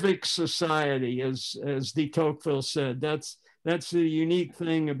civic society, as de Tocqueville said. That's the unique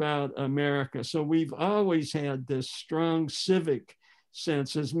thing about America. So we've always had this strong civic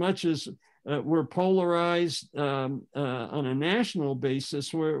sense, as much as we're polarized on a national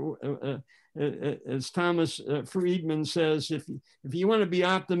basis, where, as Thomas Friedman says, if you want to be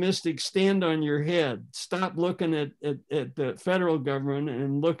optimistic, stand on your head. Stop looking at the federal government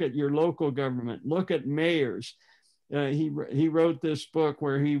and look at your local government. Look at mayors. He wrote this book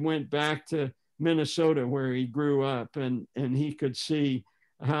where he went back to Minnesota, where he grew up, and he could see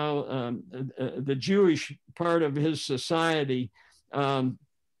how the Jewish part of his society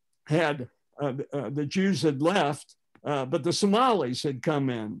had the Jews had left, but the Somalis had come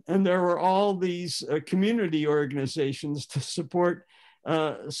in, and there were all these community organizations to support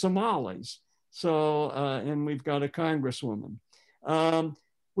Somalis. So, and we've got a congresswoman.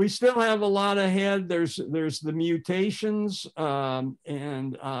 We still have a lot ahead. There's the mutations,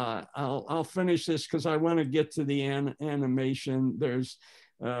 and I'll finish this because I want to get to the animation. There's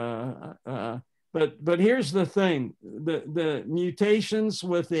but here's the thing: the mutations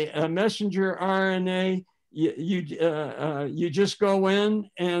with the messenger RNA. You just go in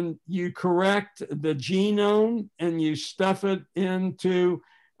and you correct the genome and you stuff it into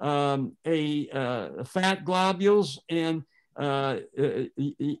fat globules, and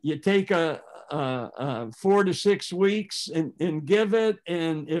you take 4 to 6 weeks and give it,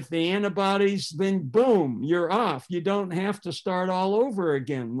 and if the antibodies, then boom, you're off. You don't have to start all over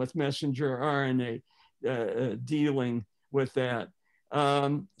again with messenger RNA dealing with that.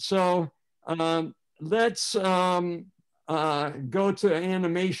 Let's go to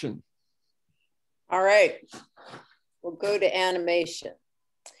animation. All right, we'll go to animation.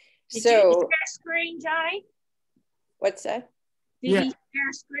 Did you share screen, Johnny? What's that? Did you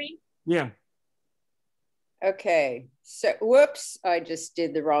share screen? Yeah. Okay, so whoops, I just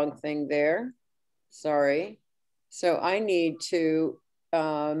did the wrong thing there. Sorry. So I need to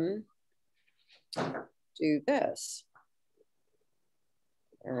do this.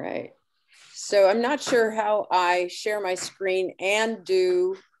 All right. So I'm not sure how I share my screen and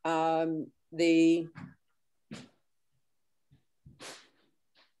do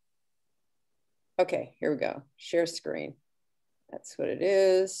okay, here we go. Share screen. That's what it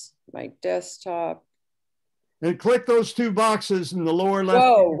is. My desktop. And click those 2 boxes in the lower left.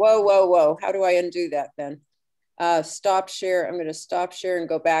 Whoa. How do I undo that then? Stop share. I'm going to stop share and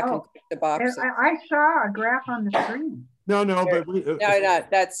go back and click the boxes. I saw a graph on the screen. No, but no,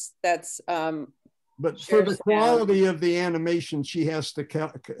 that's but for the quality of the animation, she has to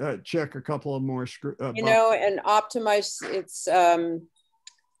check a couple of more and optimize its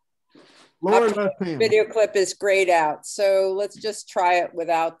lower left hand. Video clip is grayed out. So let's just try it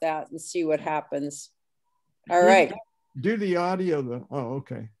without that and see what happens. All right. Do the audio though. Oh,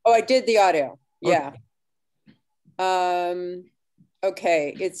 okay. Oh, I did the audio. Yeah. Okay.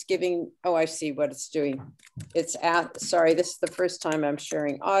 Okay, it's giving, oh, I see what it's doing. It's sorry, this is the first time I'm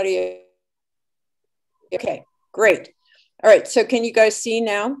sharing audio. Okay, great. All right, so can you guys see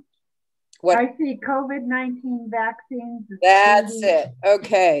now? What I see COVID-19 vaccines. That's it.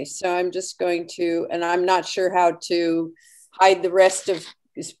 Okay, so I'm just going to, and I'm not sure how to hide the rest of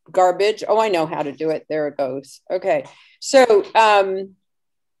this garbage. Oh, I know how to do it. There it goes. Okay, so,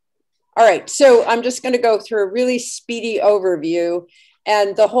 all right, so I'm just going to go through a really speedy overview.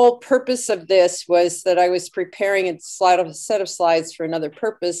 And the whole purpose of this was that I was preparing a set of slides for another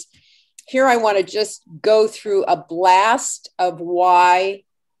purpose. Here I want to just go through a blast of why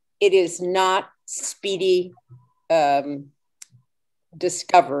it is not speedy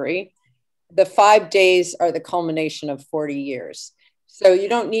discovery. The 5 days are the culmination of 40 years. So you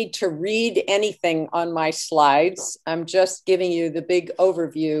don't need to read anything on my slides. I'm just giving you the big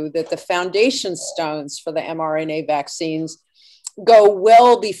overview that the foundation stones for the mRNA vaccines go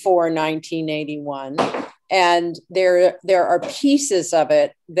well before 1981. And there are pieces of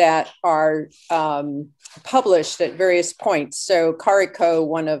it that are published at various points. So Kariko,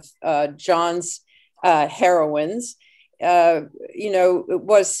 one of John's heroines,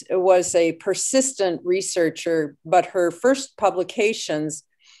 was a persistent researcher, but her first publications,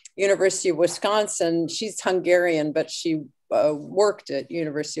 University of Wisconsin, she's Hungarian, but she worked at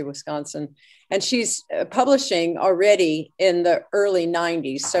University of Wisconsin, and she's publishing already in the early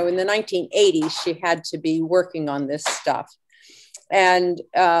 90s. So in the 1980s, she had to be working on this stuff. And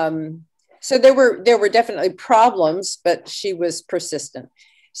So there were definitely problems, but she was persistent.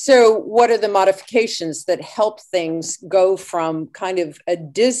 So what are the modifications that help things go from kind of a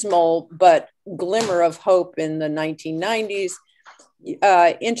dismal but glimmer of hope in the 1990s,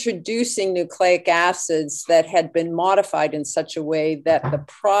 introducing nucleic acids that had been modified in such a way that the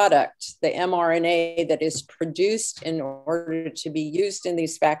product, the mRNA that is produced in order to be used in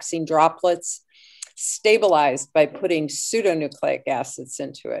these vaccine droplets, stabilized by putting pseudonucleic acids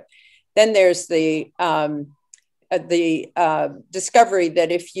into it. Then there's the discovery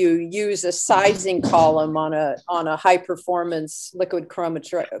that if you use a sizing column on a high performance liquid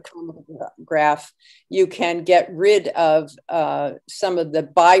chromatograph, you can get rid of some of the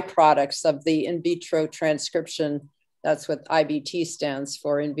byproducts of the in vitro transcription. That's what IVT stands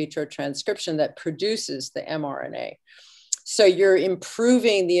for, in vitro transcription, that produces the mRNA. So you're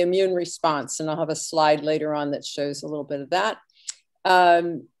improving the immune response, and I'll have a slide later on that shows a little bit of that.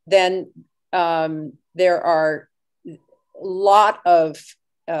 Then there are a lot of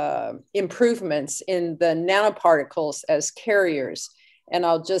improvements in the nanoparticles as carriers. And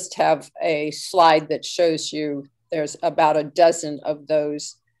I'll just have a slide that shows you there's about a dozen of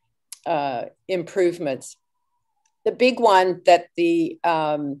those improvements. The big one that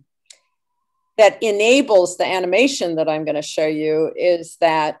that enables the animation that I'm going to show you is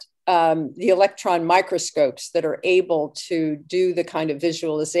that the electron microscopes that are able to do the kind of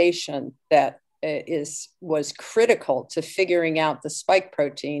visualization that was critical to figuring out the spike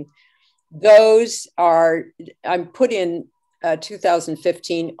protein. Those are, I'm put in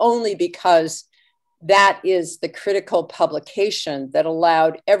 2015 only because that is the critical publication that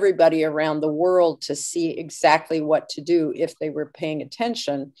allowed everybody around the world to see exactly what to do if they were paying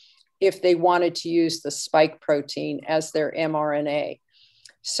attention, if they wanted to use the spike protein as their mRNA.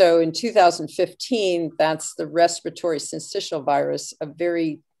 So in 2015, that's the respiratory syncytial virus, a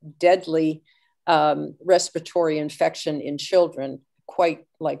very deadly respiratory infection in children, quite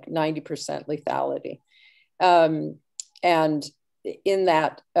like 90% lethality. And in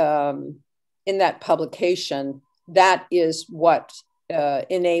that publication, that is what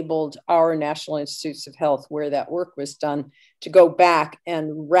enabled our National Institutes of Health, where that work was done, to go back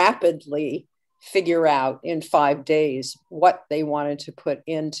and rapidly figure out in 5 days what they wanted to put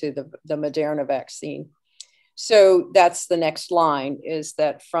into the Moderna vaccine. So that's the next line, is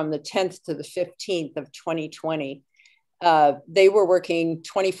that from the 10th to the 15th of 2020, they were working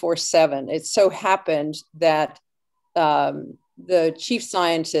 24/7. It so happened that the chief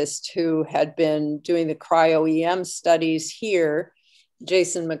scientist who had been doing the cryo-EM studies here,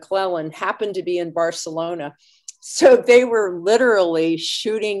 Jason McClellan, happened to be in Barcelona. So they were literally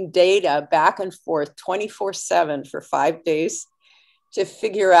shooting data back and forth 24/7 for 5 days to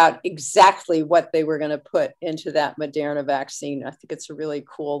figure out exactly what they were going to put into that Moderna vaccine. I think it's a really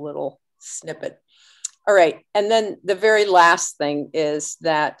cool little snippet. All right. And then the very last thing is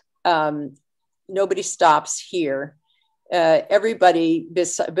that nobody stops here. Everybody,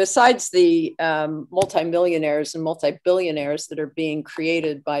 besides the multimillionaires and multi-billionaires that are being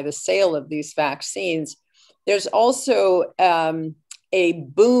created by the sale of these vaccines, there's also a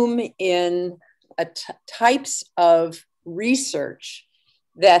boom in types of research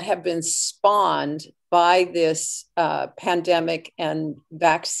that have been spawned by this pandemic and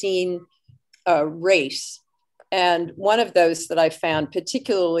vaccine race. And one of those that I found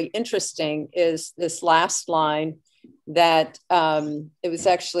particularly interesting is this last line that it was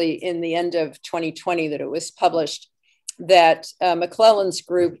actually in the end of 2020 that it was published, that McClellan's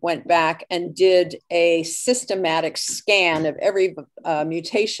group went back and did a systematic scan of every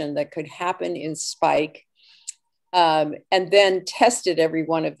mutation that could happen in spike, and then tested every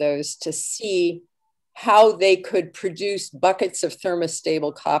one of those to see how they could produce buckets of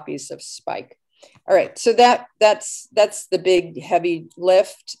thermostable copies of spike. All right, so that's the big heavy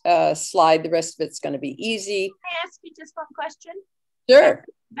lift slide. The rest of it's going to be easy. Can I ask you just one question? Sure.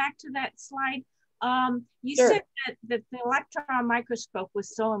 Back to that slide. You Sure. said that the electron microscope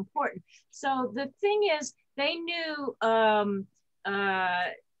was so important. So the thing is, they knew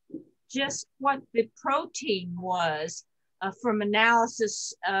just what the protein was from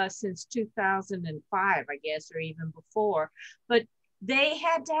analysis since 2005, I guess, or even before. But they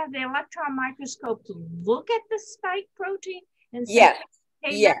had to have the electron microscope to look at the spike protein and say, Yeah,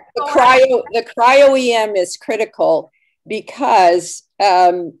 hey, yeah. The cryo-EM is critical because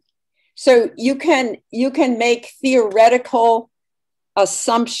so you can make theoretical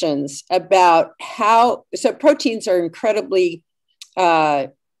assumptions about how, so proteins are incredibly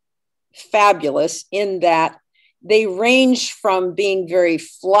fabulous in that they range from being very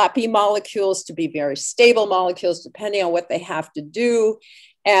floppy molecules to be very stable molecules, depending on what they have to do.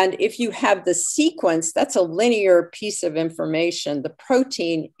 And if you have the sequence, that's a linear piece of information. The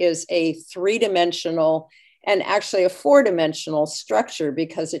protein is a 3-dimensional and actually a 4-dimensional structure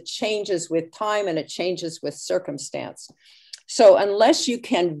because it changes with time and it changes with circumstance. So unless you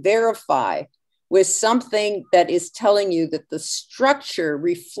can verify with something that is telling you that the structure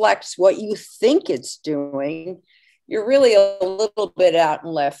reflects what you think it's doing, you're really a little bit out in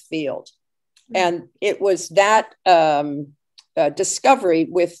left field. And it was that discovery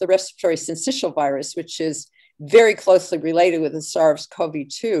with the respiratory syncytial virus, which is very closely related with the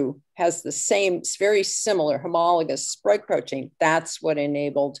SARS-CoV-2, has the same, very similar homologous spike protein. That's what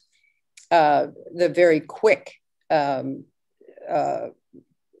enabled the very quick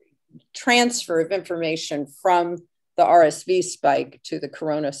transfer of information from the RSV spike to the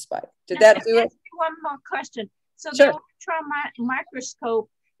corona spike. Did that do it? One more question. So sure. The electron microscope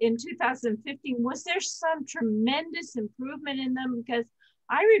in 2015, was there some tremendous improvement in them? Because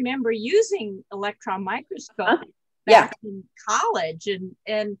I remember using electron microscope back in college,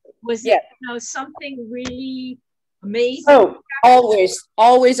 and was it something really amazing? Oh, always.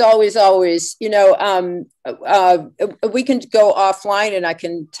 You know, we can go offline and I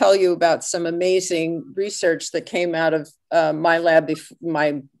can tell you about some amazing research that came out of my lab,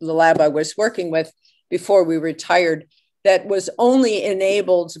 the lab I was working with before we retired, that was only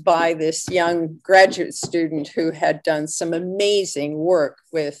enabled by this young graduate student who had done some amazing work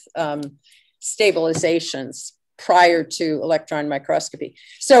with stabilizations prior to electron microscopy.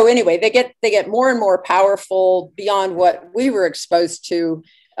 So anyway, they get more and more powerful beyond what we were exposed to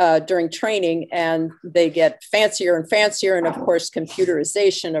during training, and they get fancier and fancier. And of course,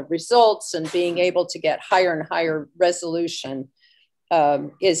 computerization of results and being able to get higher and higher resolution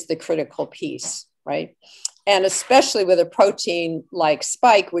is the critical piece, right? And especially with a protein like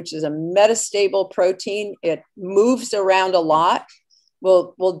spike, which is a metastable protein, it moves around a lot.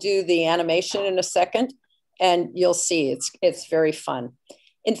 We'll do the animation in a second, and you'll see it's very fun.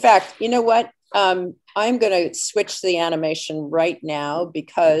 In fact, you know what? I'm going to switch the animation right now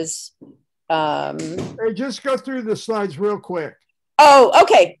because... Hey, just go through the slides real quick. Oh,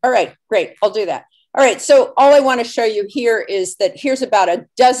 okay. All right, great. I'll do that. All right, so all I want to show you here is that here's about a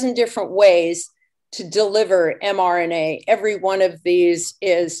dozen different ways to deliver mRNA. Every one of these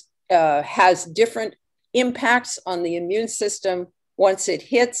has different impacts on the immune system once it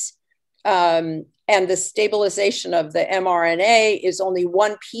hits. And the stabilization of the mRNA is only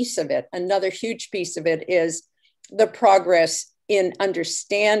one piece of it. Another huge piece of it is the progress in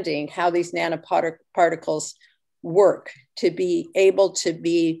understanding how these nanoparticles work to be able to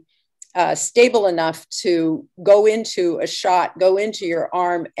be stable enough to go into a shot, go into your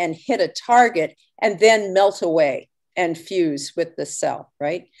arm and hit a target and then melt away and fuse with the cell,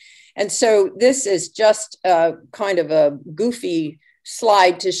 right? And so this is just kind of a goofy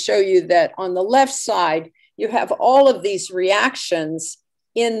slide to show you that on the left side, you have all of these reactions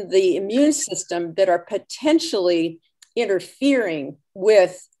in the immune system that are potentially interfering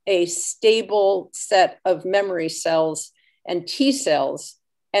with a stable set of memory cells and T cells.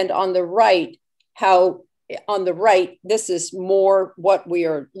 And on the right, this is more what we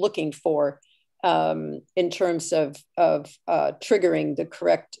are looking for in terms of triggering the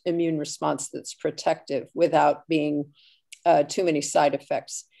correct immune response that's protective without being too many side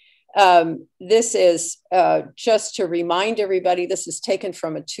effects. This is just to remind everybody, this is taken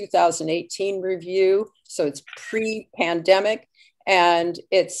from a 2018 review, so it's pre-pandemic, and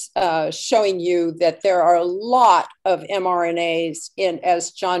it's showing you that there are a lot of mRNAs in,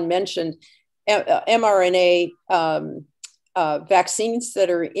 as John mentioned, mRNA vaccines that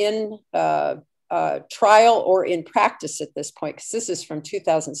are in trial or in practice at this point, because this is from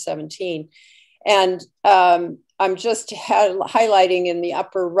 2017. And I'm just highlighting in the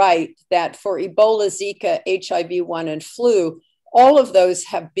upper right that for Ebola, Zika, HIV-1, and flu, all of those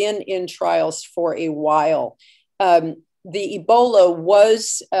have been in trials for a while. The Ebola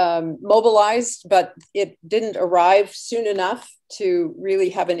was mobilized, but it didn't arrive soon enough to really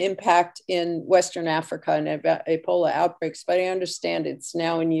have an impact in Western Africa and Ebola outbreaks, but I understand it's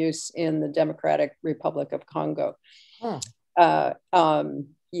now in use in the Democratic Republic of Congo.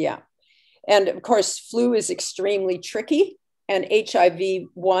 Yeah. And of course, flu is extremely tricky, and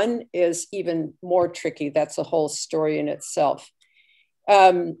HIV-1 is even more tricky. That's a whole story in itself.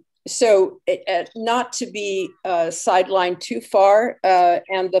 So not to be sidelined too far,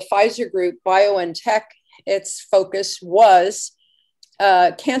 and the Pfizer group, BioNTech, its focus was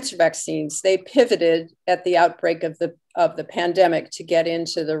cancer vaccines. They pivoted at the outbreak of the pandemic to get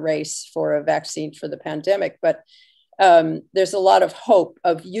into the race for a vaccine for the pandemic, but there's a lot of hope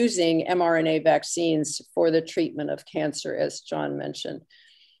of using mRNA vaccines for the treatment of cancer, as John mentioned.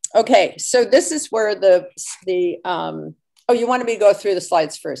 Okay, so this is where oh, you wanted me to go through the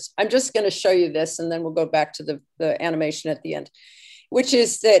slides first. I'm just going to show you this, and then we'll go back to the animation at the end, which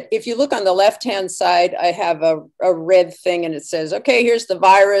is that if you look on the left-hand side, I have a red thing, and it says, okay, here's the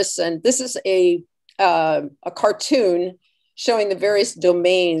virus. And this is a cartoon showing the various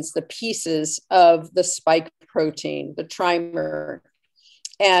domains, the pieces of the spike protein, the trimer.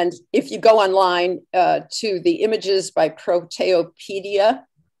 And if you go online to the images by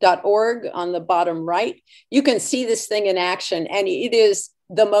Proteopedia.org on the bottom right, you can see this thing in action. And it is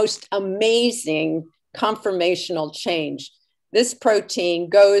the most amazing conformational change. This protein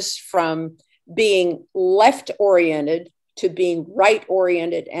goes from being left-oriented to being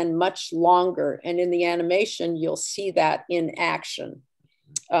right-oriented and much longer. And in the animation, you'll see that in action.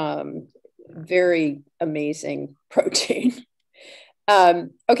 Very amazing protein.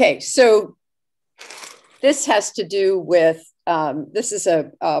 Okay, so this has to do with, this is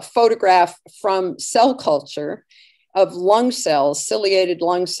a photograph from cell culture of lung cells, ciliated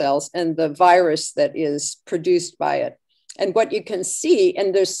lung cells, and the virus that is produced by it. And what you can see,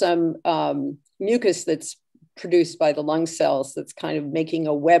 and there's some mucus that's produced by the lung cells that's kind of making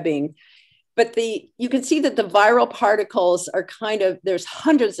a webbing. But you can see that the viral particles are kind of, there's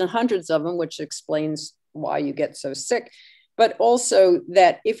hundreds and hundreds of them, which explains why you get so sick. But also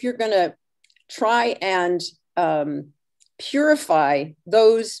that if you're going to try and purify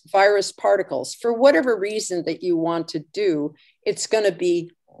those virus particles for whatever reason that you want to do, it's going to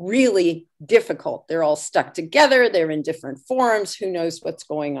be really difficult. They're all stuck together. They're in different forms. Who knows what's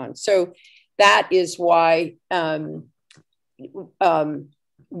going on? So that is why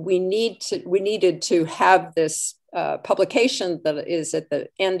we needed to have this publication that is at the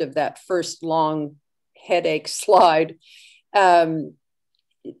end of that first long headache slide.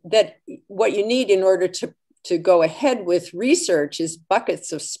 That what you need in order to go ahead with research is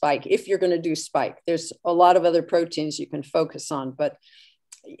buckets of spike. If you're going to do spike, there's a lot of other proteins you can focus on, but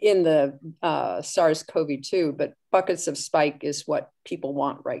in the SARS-CoV-2, but buckets of spike is what people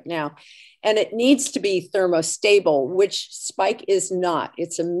want right now. And it needs to be thermostable, which spike is not.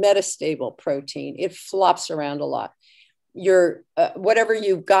 It's a metastable protein. It flops around a lot. Whatever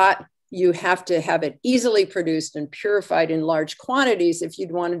you've got, you have to have it easily produced and purified in large quantities if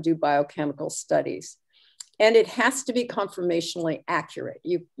you'd want to do biochemical studies. And it has to be conformationally accurate.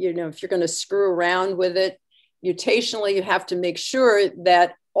 You know, if you're going to screw around with it, mutationally, you have to make sure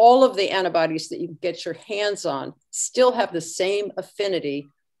that all of the antibodies that you get your hands on still have the same affinity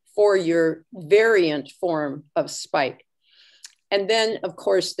for your variant form of spike. And then, of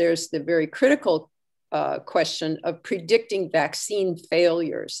course, there's the very critical question of predicting vaccine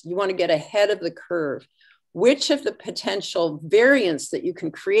failures. You want to get ahead of the curve. Which of the potential variants that you can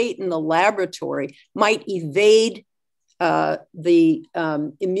create in the laboratory might evade the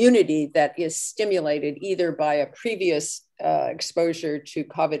immunity that is stimulated either by a previous exposure to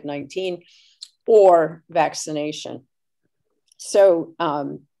COVID-19 or vaccination. So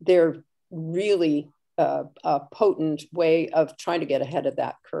they're really a potent way of trying to get ahead of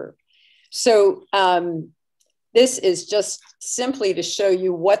that curve. So this is just simply to show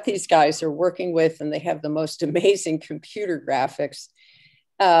you what these guys are working with, and they have the most amazing computer graphics.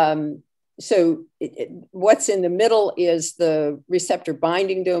 So what's in the middle is the receptor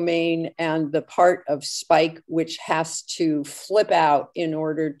binding domain and the part of spike, which has to flip out in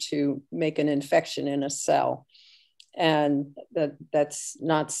order to make an infection in a cell. And that's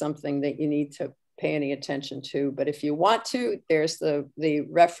not something that you need to pay any attention to. But if you want to, there's the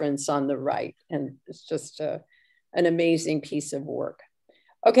reference on the right. And it's just an amazing piece of work.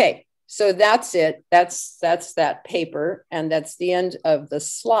 Okay. So that's it. That's that paper. And that's the end of the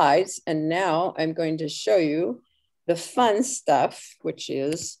slides. And now I'm going to show you the fun stuff, which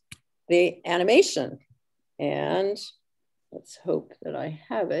is the animation. And let's hope that I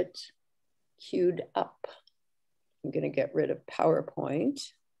have it queued up. I'm going to get rid of PowerPoint.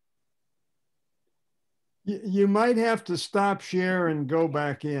 You might have to stop share and go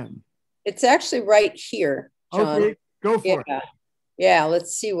back in. It's actually right here, John. Okay, go for it. Yeah,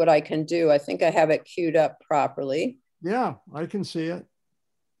 let's see what I can do. I think I have it queued up properly. Yeah, I can see it.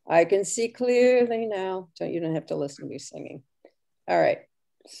 I can see clearly now. You don't have to listen to me singing. All right.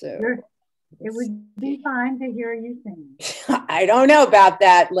 So it would be fine to hear you sing. I don't know about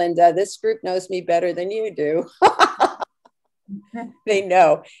that, Linda. This group knows me better than you do. They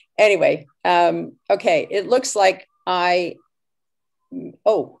know. Anyway, okay. It looks like I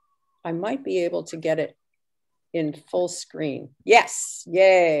might be able to get it in full screen. Yes,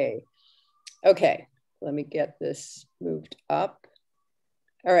 yay. Okay, let me get this moved up.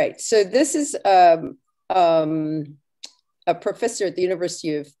 All right, so this is a professor at the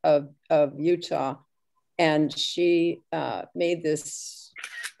University of Utah, and she made this,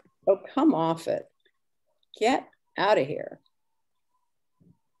 oh, come off it. Get out of here.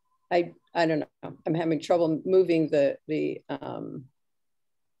 I don't know. I'm having trouble moving the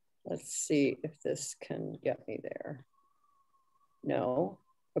let's see if this can get me there. No.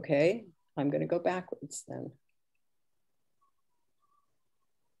 Okay. I'm going to go backwards then.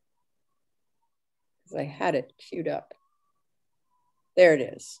 Because I had it queued up. There it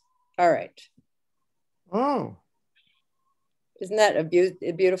is. All right. Oh. Isn't that a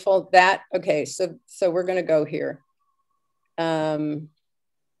beautiful? That, okay, so we're going to go here.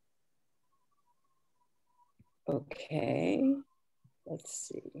 Okay, let's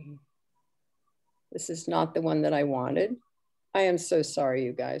see. This is not the one that I wanted. I am so sorry,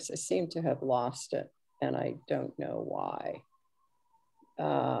 you guys. I seem to have lost it, and I don't know why.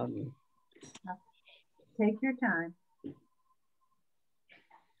 Take your time.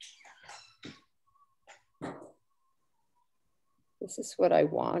 This is what I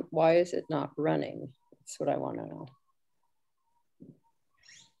want. Why is it not running? That's what I want to know.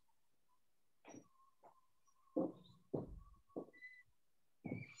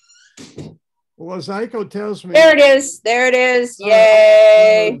 Well, as Aiko tells me. There it is. There it is.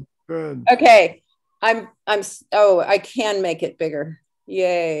 Yay. Good. Okay. Oh, I can make it bigger.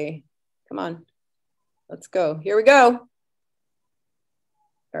 Yay. Come on. Let's go. Here we go.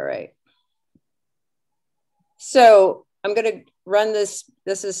 All right. So I'm going to run this.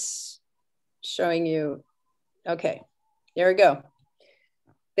 This is showing you. Okay. There we go.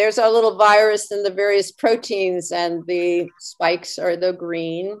 There's our little virus and the various proteins, and the spikes are the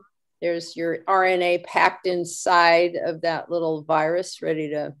green. There's your RNA packed inside of that little virus, ready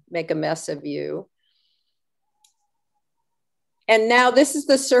to make a mess of you. And now this is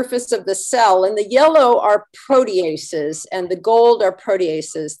the surface of the cell, and the yellow are proteases and the gold are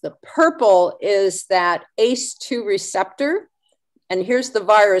proteases. The purple is that ACE2 receptor. And here's the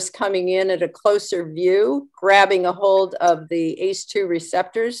virus coming in at a closer view, grabbing a hold of the ACE2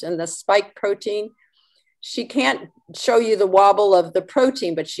 receptors and the spike protein. She can't show you the wobble of the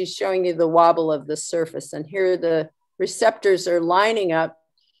protein, but she's showing you the wobble of the surface. And here the receptors are lining up,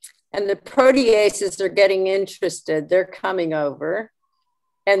 and the proteases are getting interested. They're coming over,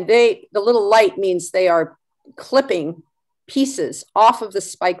 and the little light means they are clipping pieces off of the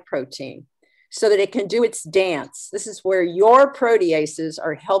spike protein so that it can do its dance. This is where your proteases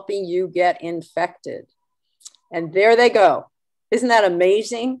are helping you get infected. And there they go. Isn't that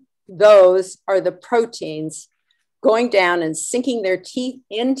amazing? Those are the proteins going down and sinking their teeth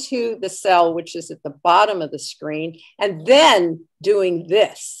into the cell, which is at the bottom of the screen, and then doing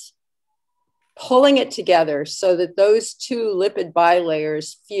this, pulling it together so that those two lipid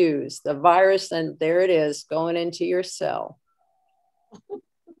bilayers fuse, the virus, and there it is going into your cell.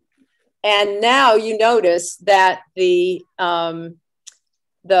 And now you notice that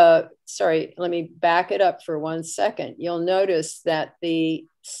sorry, let me back it up for 1 second. You'll notice that the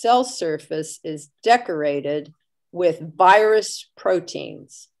cell surface is decorated with virus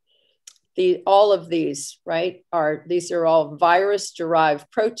proteins. All of these, right, these are all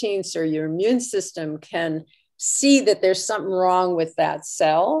virus-derived proteins, so your immune system can see that there's something wrong with that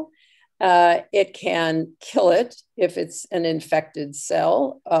cell. It can kill it if it's an infected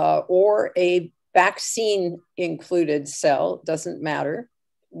cell or a vaccine-included cell, doesn't matter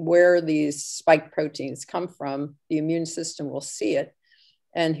where these spike proteins come from, the immune system will see it.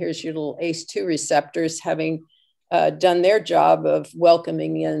 And here's your little ACE2 receptors having done their job of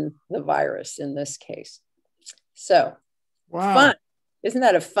welcoming in the virus in this case. So, wow. Fun. Isn't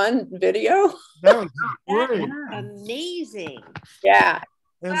that a fun video? That was great. Amazing. Yeah.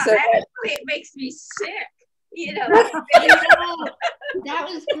 Wow, so actually, it makes me sick. You know, that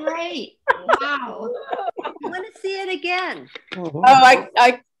was great. Wow. I want to see it again. Oh,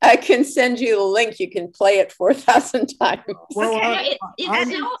 I can send you the link. You can play it 4,000 times. Well,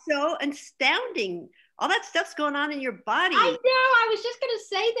 it's so astounding. All that stuff's going on in your body. I know. I was just going to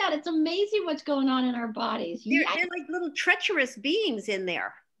say that. It's amazing what's going on in our bodies. They're like little treacherous beings in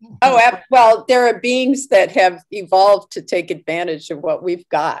there. Oh, well, there are beings that have evolved to take advantage of what we've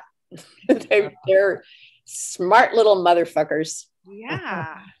got. They're smart little motherfuckers.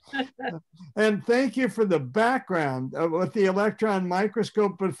 Yeah. And thank you for the background with the electron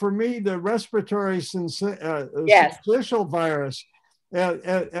microscope. But for me, the respiratory syncytial virus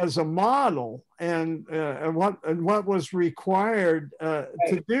as a model and what was required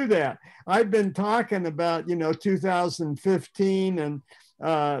to do that. I've been talking about 2015 and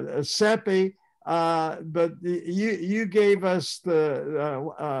CEPI, but you gave us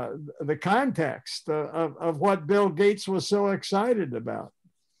the context of what Bill Gates was so excited about.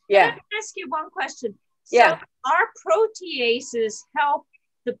 Yeah. Let me ask you one question. Yeah. So our proteases help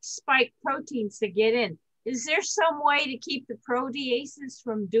the spike proteins to get in. Is there some way to keep the proteases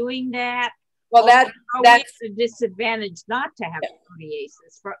from doing that? Well, that's a disadvantage not to have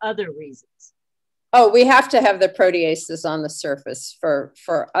proteases for other reasons. Oh, we have to have the proteases on the surface for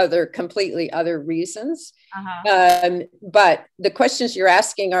completely other reasons. But the questions you're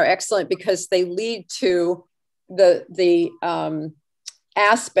asking are excellent because they lead to the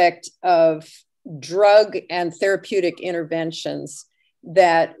aspect of drug and therapeutic interventions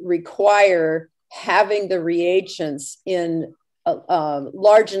that require having the reagents in a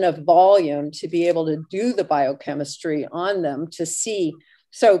large enough volume to be able to do the biochemistry on them to see.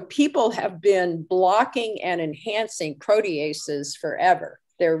 So people have been blocking and enhancing proteases forever.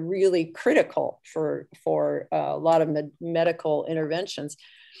 They're really critical for a lot of medical interventions.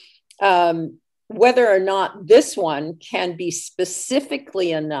 Whether or not this one can be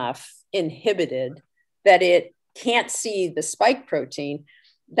specifically enough inhibited that it can't see the spike protein,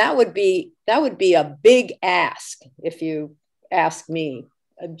 that would be a big ask if you ask me,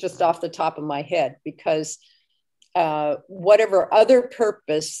 just off the top of my head, because whatever other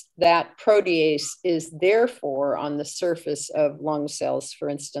purpose that protease is there for on the surface of lung cells, for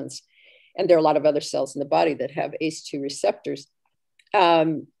instance, and there are a lot of other cells in the body that have ACE2 receptors,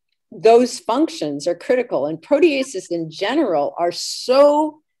 those functions are critical. And proteases in general are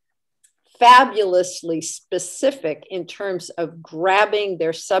so fabulously specific in terms of grabbing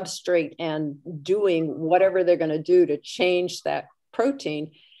their substrate and doing whatever they're going to do to change that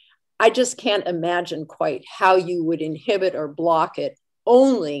protein. I just can't imagine quite how you would inhibit or block it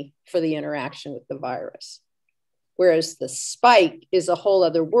only for the interaction with the virus. Whereas the spike is a whole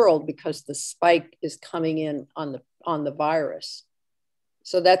other world because the spike is coming in on the virus.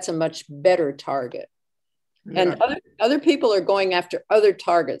 So that's a much better target. Yeah. And other people are going after other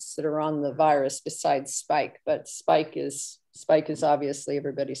targets that are on the virus besides spike, but spike is obviously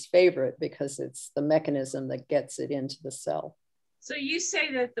everybody's favorite because it's the mechanism that gets it into the cell. So you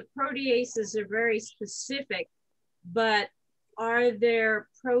say that the proteases are very specific, but are there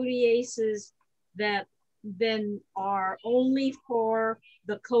proteases that then are only for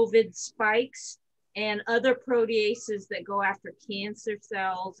the COVID spikes and other proteases that go after cancer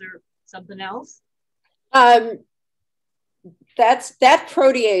cells or something else? That's that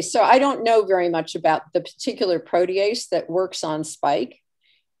protease. So I don't know very much about the particular protease that works on spike,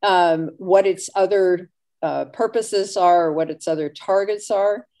 what its other purposes are, or what its other targets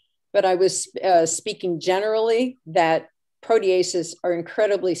are. But I was speaking generally that proteases are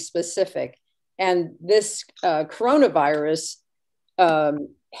incredibly specific. And this coronavirus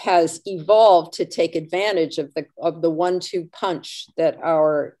has evolved to take advantage of the 1-2 punch that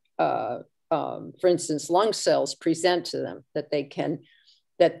our for instance, lung cells present to them, that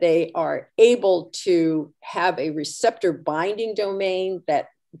they are able to have a receptor binding domain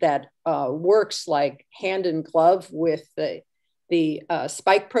that works like hand in glove with the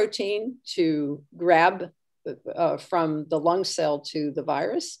spike protein to grab from the lung cell to the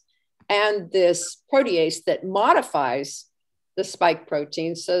virus, and this protease that modifies the spike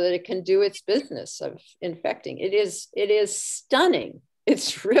protein so that it can do its business of infecting. It is stunning.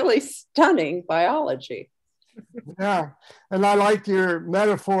 It's really stunning biology. Yeah, and I like your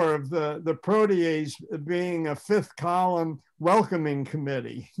metaphor of the protease being a fifth column welcoming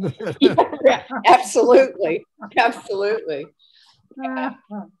committee. Yeah, absolutely, absolutely.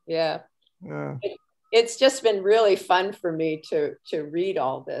 Yeah. It's just been really fun for me to read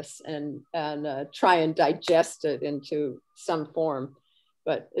all this and try and digest it into some form,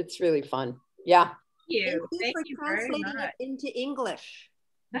 but it's really fun. Yeah. Thank you for translating it into English.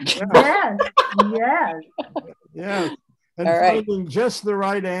 Yes, yes. Yeah, and finding just the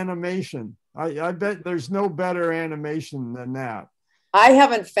right animation. I bet there's no better animation than that. I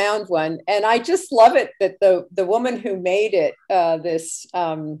haven't found one, and I just love it that the woman who made it, this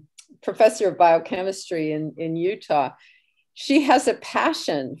professor of biochemistry in Utah, she has a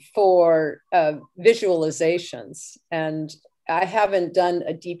passion for visualizations, and I haven't done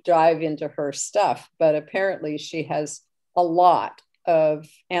a deep dive into her stuff, but apparently she has a lot of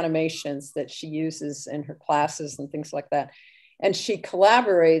animations that she uses in her classes and things like that. And she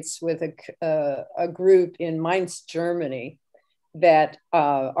collaborates with a group in Mainz, Germany, that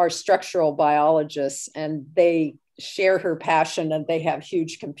are structural biologists, and they share her passion, and they have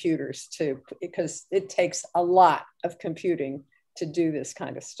huge computers too, because it takes a lot of computing to do this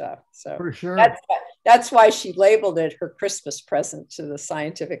kind of stuff. So for sure, that's why she labeled it her Christmas present to the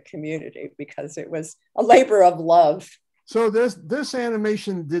scientific community, because it was a labor of love. So this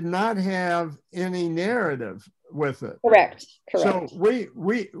animation did not have any narrative with it. Correct. So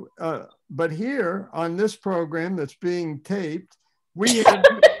but here on this program that's being taped, we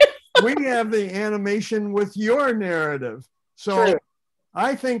have the animation with your narrative. So true.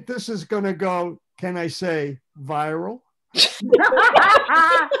 I think this is going to go, can I say, viral?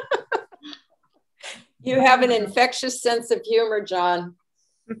 You have an infectious sense of humor, John.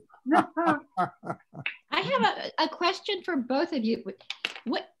 I have a question for both of you.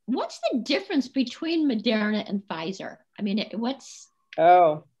 What's the difference between Moderna and Pfizer? I mean,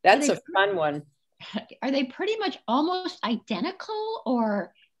 Oh, that's a fun one. Are they pretty much almost identical,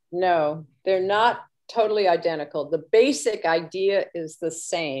 or? No, they're not totally identical. The basic idea is the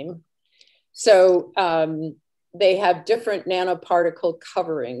same. So they have different nanoparticle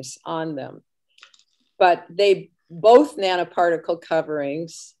coverings on them, but both nanoparticle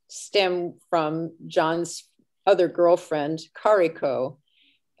coverings stem from John's other girlfriend, Kariko.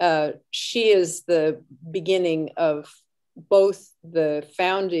 She is the beginning of both the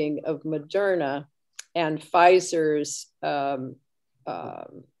founding of Moderna and Pfizer's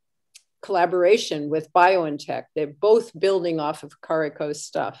collaboration with BioNTech. They're both building off of Kariko's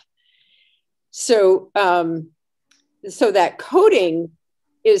stuff. So, so that coding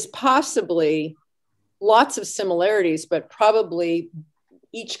is possibly lots of similarities, but probably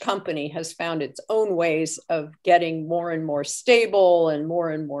each company has found its own ways of getting more and more stable and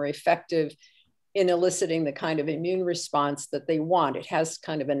more effective in eliciting the kind of immune response that they want. It has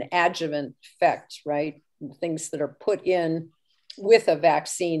kind of an adjuvant effect, right? Things that are put in with a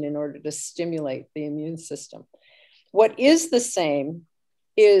vaccine in order to stimulate the immune system. What is the same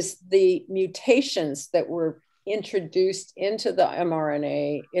is the mutations that were introduced into the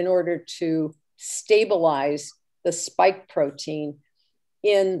mRNA in order to stabilize the spike protein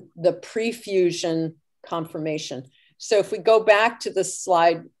in the pre-fusion conformation. So if we go back to the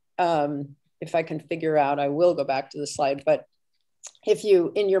slide, if I can figure out, I will go back to the slide, but if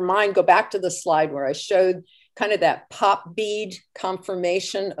you, in your mind, go back to the slide where I showed kind of that pop bead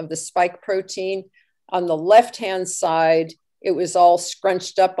conformation of the spike protein. On the left-hand side, it was all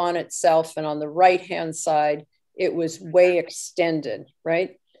scrunched up on itself, and on the right-hand side, it was way extended,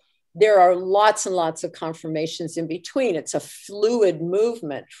 right? There are lots and lots of conformations in between. It's a fluid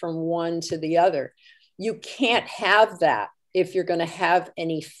movement from one to the other. You can't have that if you're going to have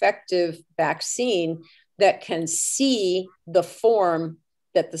an effective vaccine that can see the form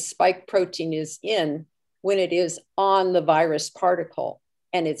that the spike protein is in when it is on the virus particle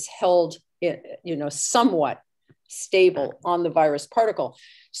and it's held, somewhat stable on the virus particle.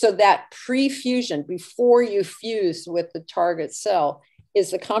 So that pre-fusion, before you fuse with the target cell,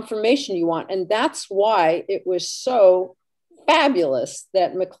 is the confirmation you want. And that's why it was so fabulous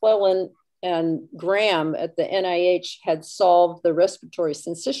that McClellan and Graham at the NIH had solved the respiratory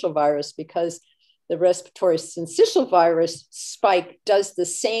syncytial virus, because the respiratory syncytial virus spike does the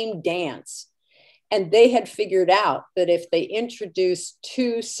same dance. And they had figured out that if they introduced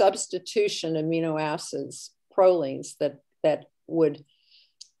 2 substitution amino acids, prolines, that would,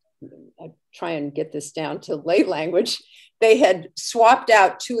 I try and get this down to lay language, they had swapped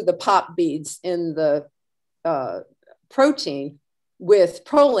out 2 of the pop beads in the protein with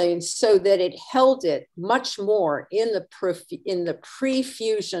prolines so that it held it much more in the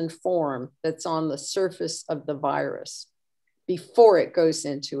pre-fusion form that's on the surface of the virus before it goes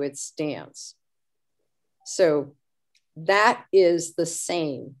into its dance. So that is the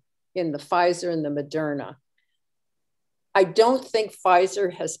same in the Pfizer and the Moderna. I don't think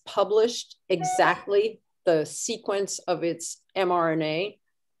Pfizer has published exactly the sequence of its mRNA.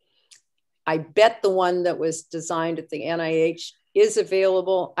 I bet the one that was designed at the NIH is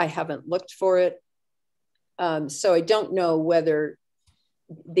available. I haven't looked for it. So I don't know whether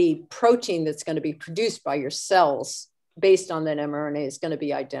the protein that's going to be produced by your cells based on that mRNA is going to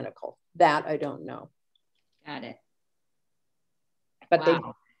be identical. That I don't know. Got it. But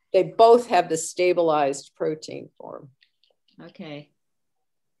wow. They both have the stabilized protein form. Okay.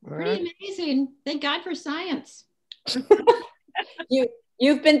 Pretty amazing. Thank God for science.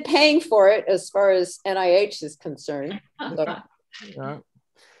 You've been paying for it as far as NIH is concerned. So. Yeah.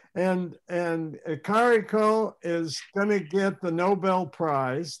 And Kariko is going to get the Nobel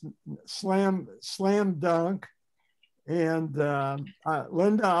Prize, slam dunk. And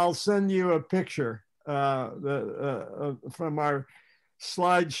Linda, I'll send you a picture from our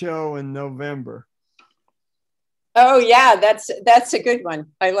slideshow in November. Oh yeah, that's a good one.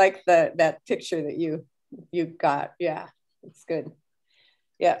 I like that picture that you got. Yeah. It's good.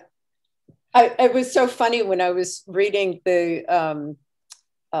 Yeah. It was so funny when I was reading the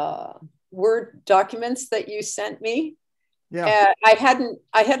Word documents that you sent me. Yeah. I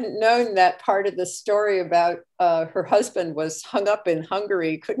hadn't known that part of the story about her husband was hung up in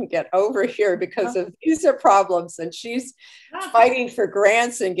Hungary, couldn't get over here because of visa problems, and she's fighting for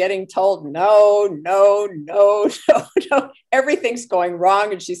grants and getting told no, everything's going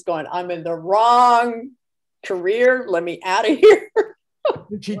wrong, and she's going, I'm in the wrong career, let me out of here.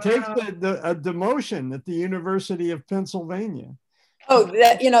 She takes a demotion at the University of Pennsylvania. Oh,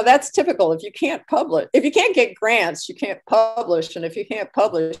 that's typical. If you can't publish, if you can't get grants, you can't publish. And if you can't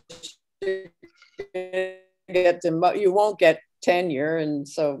publish, you won't get tenure. And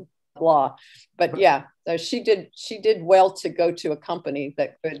so blah. But yeah, so she did well to go to a company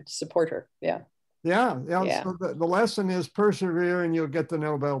that could support her. Yeah. Yeah. So the lesson is persevere and you'll get the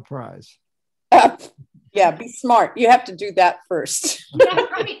Nobel Prize. Yeah, be smart. You have to do that first. Yeah,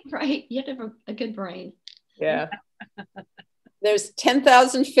 right. You have to have a good brain. Yeah. There's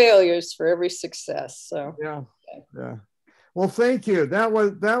 10,000 failures for every success. So yeah. Well, thank you. That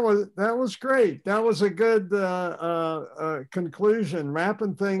was great. That was a good conclusion,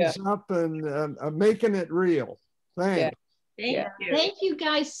 wrapping things up and making it real. Thanks. Yeah. Thank you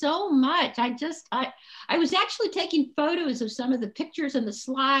guys so much. I was actually taking photos of some of the pictures and the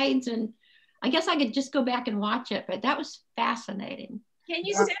slides, and I guess I could just go back and watch it, but that was fascinating. Can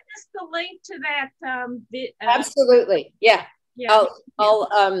you send us the link to that? Absolutely. Yeah. Yeah.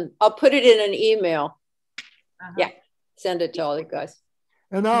 I'll put it in an email. Yeah. Send it to all you guys.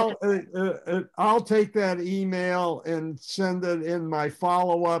 And I'll take that email and send it in my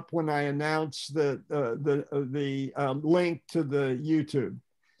follow-up when I announce the link to the YouTube.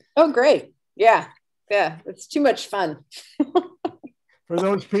 Oh, great. Yeah. Yeah. It's too much fun. For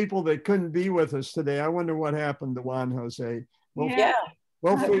those people that couldn't be with us today, I wonder what happened to Juan Jose.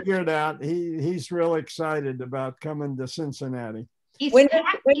 We'll figure it out. He's real excited about coming to Cincinnati. When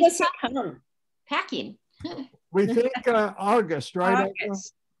does he come? Packing. We think August, right?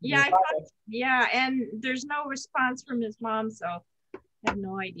 August. Yeah, and there's no response from his mom, so I have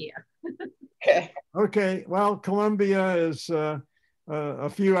no idea. Okay. Well, Columbia is a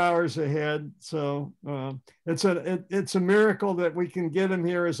few hours ahead, so it's a miracle that we can get him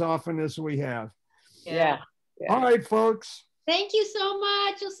here as often as we have. Yeah. All right, folks. Thank you so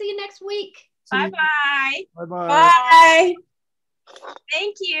much. We'll see you next week. Bye-bye. Bye-bye. Bye.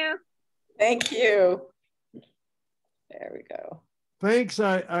 Thank you. Thank you. There we go. Thanks,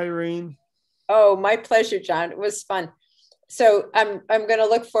 Irene. Oh, my pleasure, John. It was fun. So I'm going to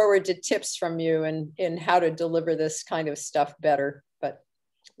look forward to tips from you in how to deliver this kind of stuff better, but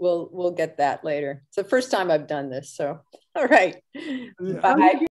we'll get that later. It's the first time I've done this. So, all right. Bye.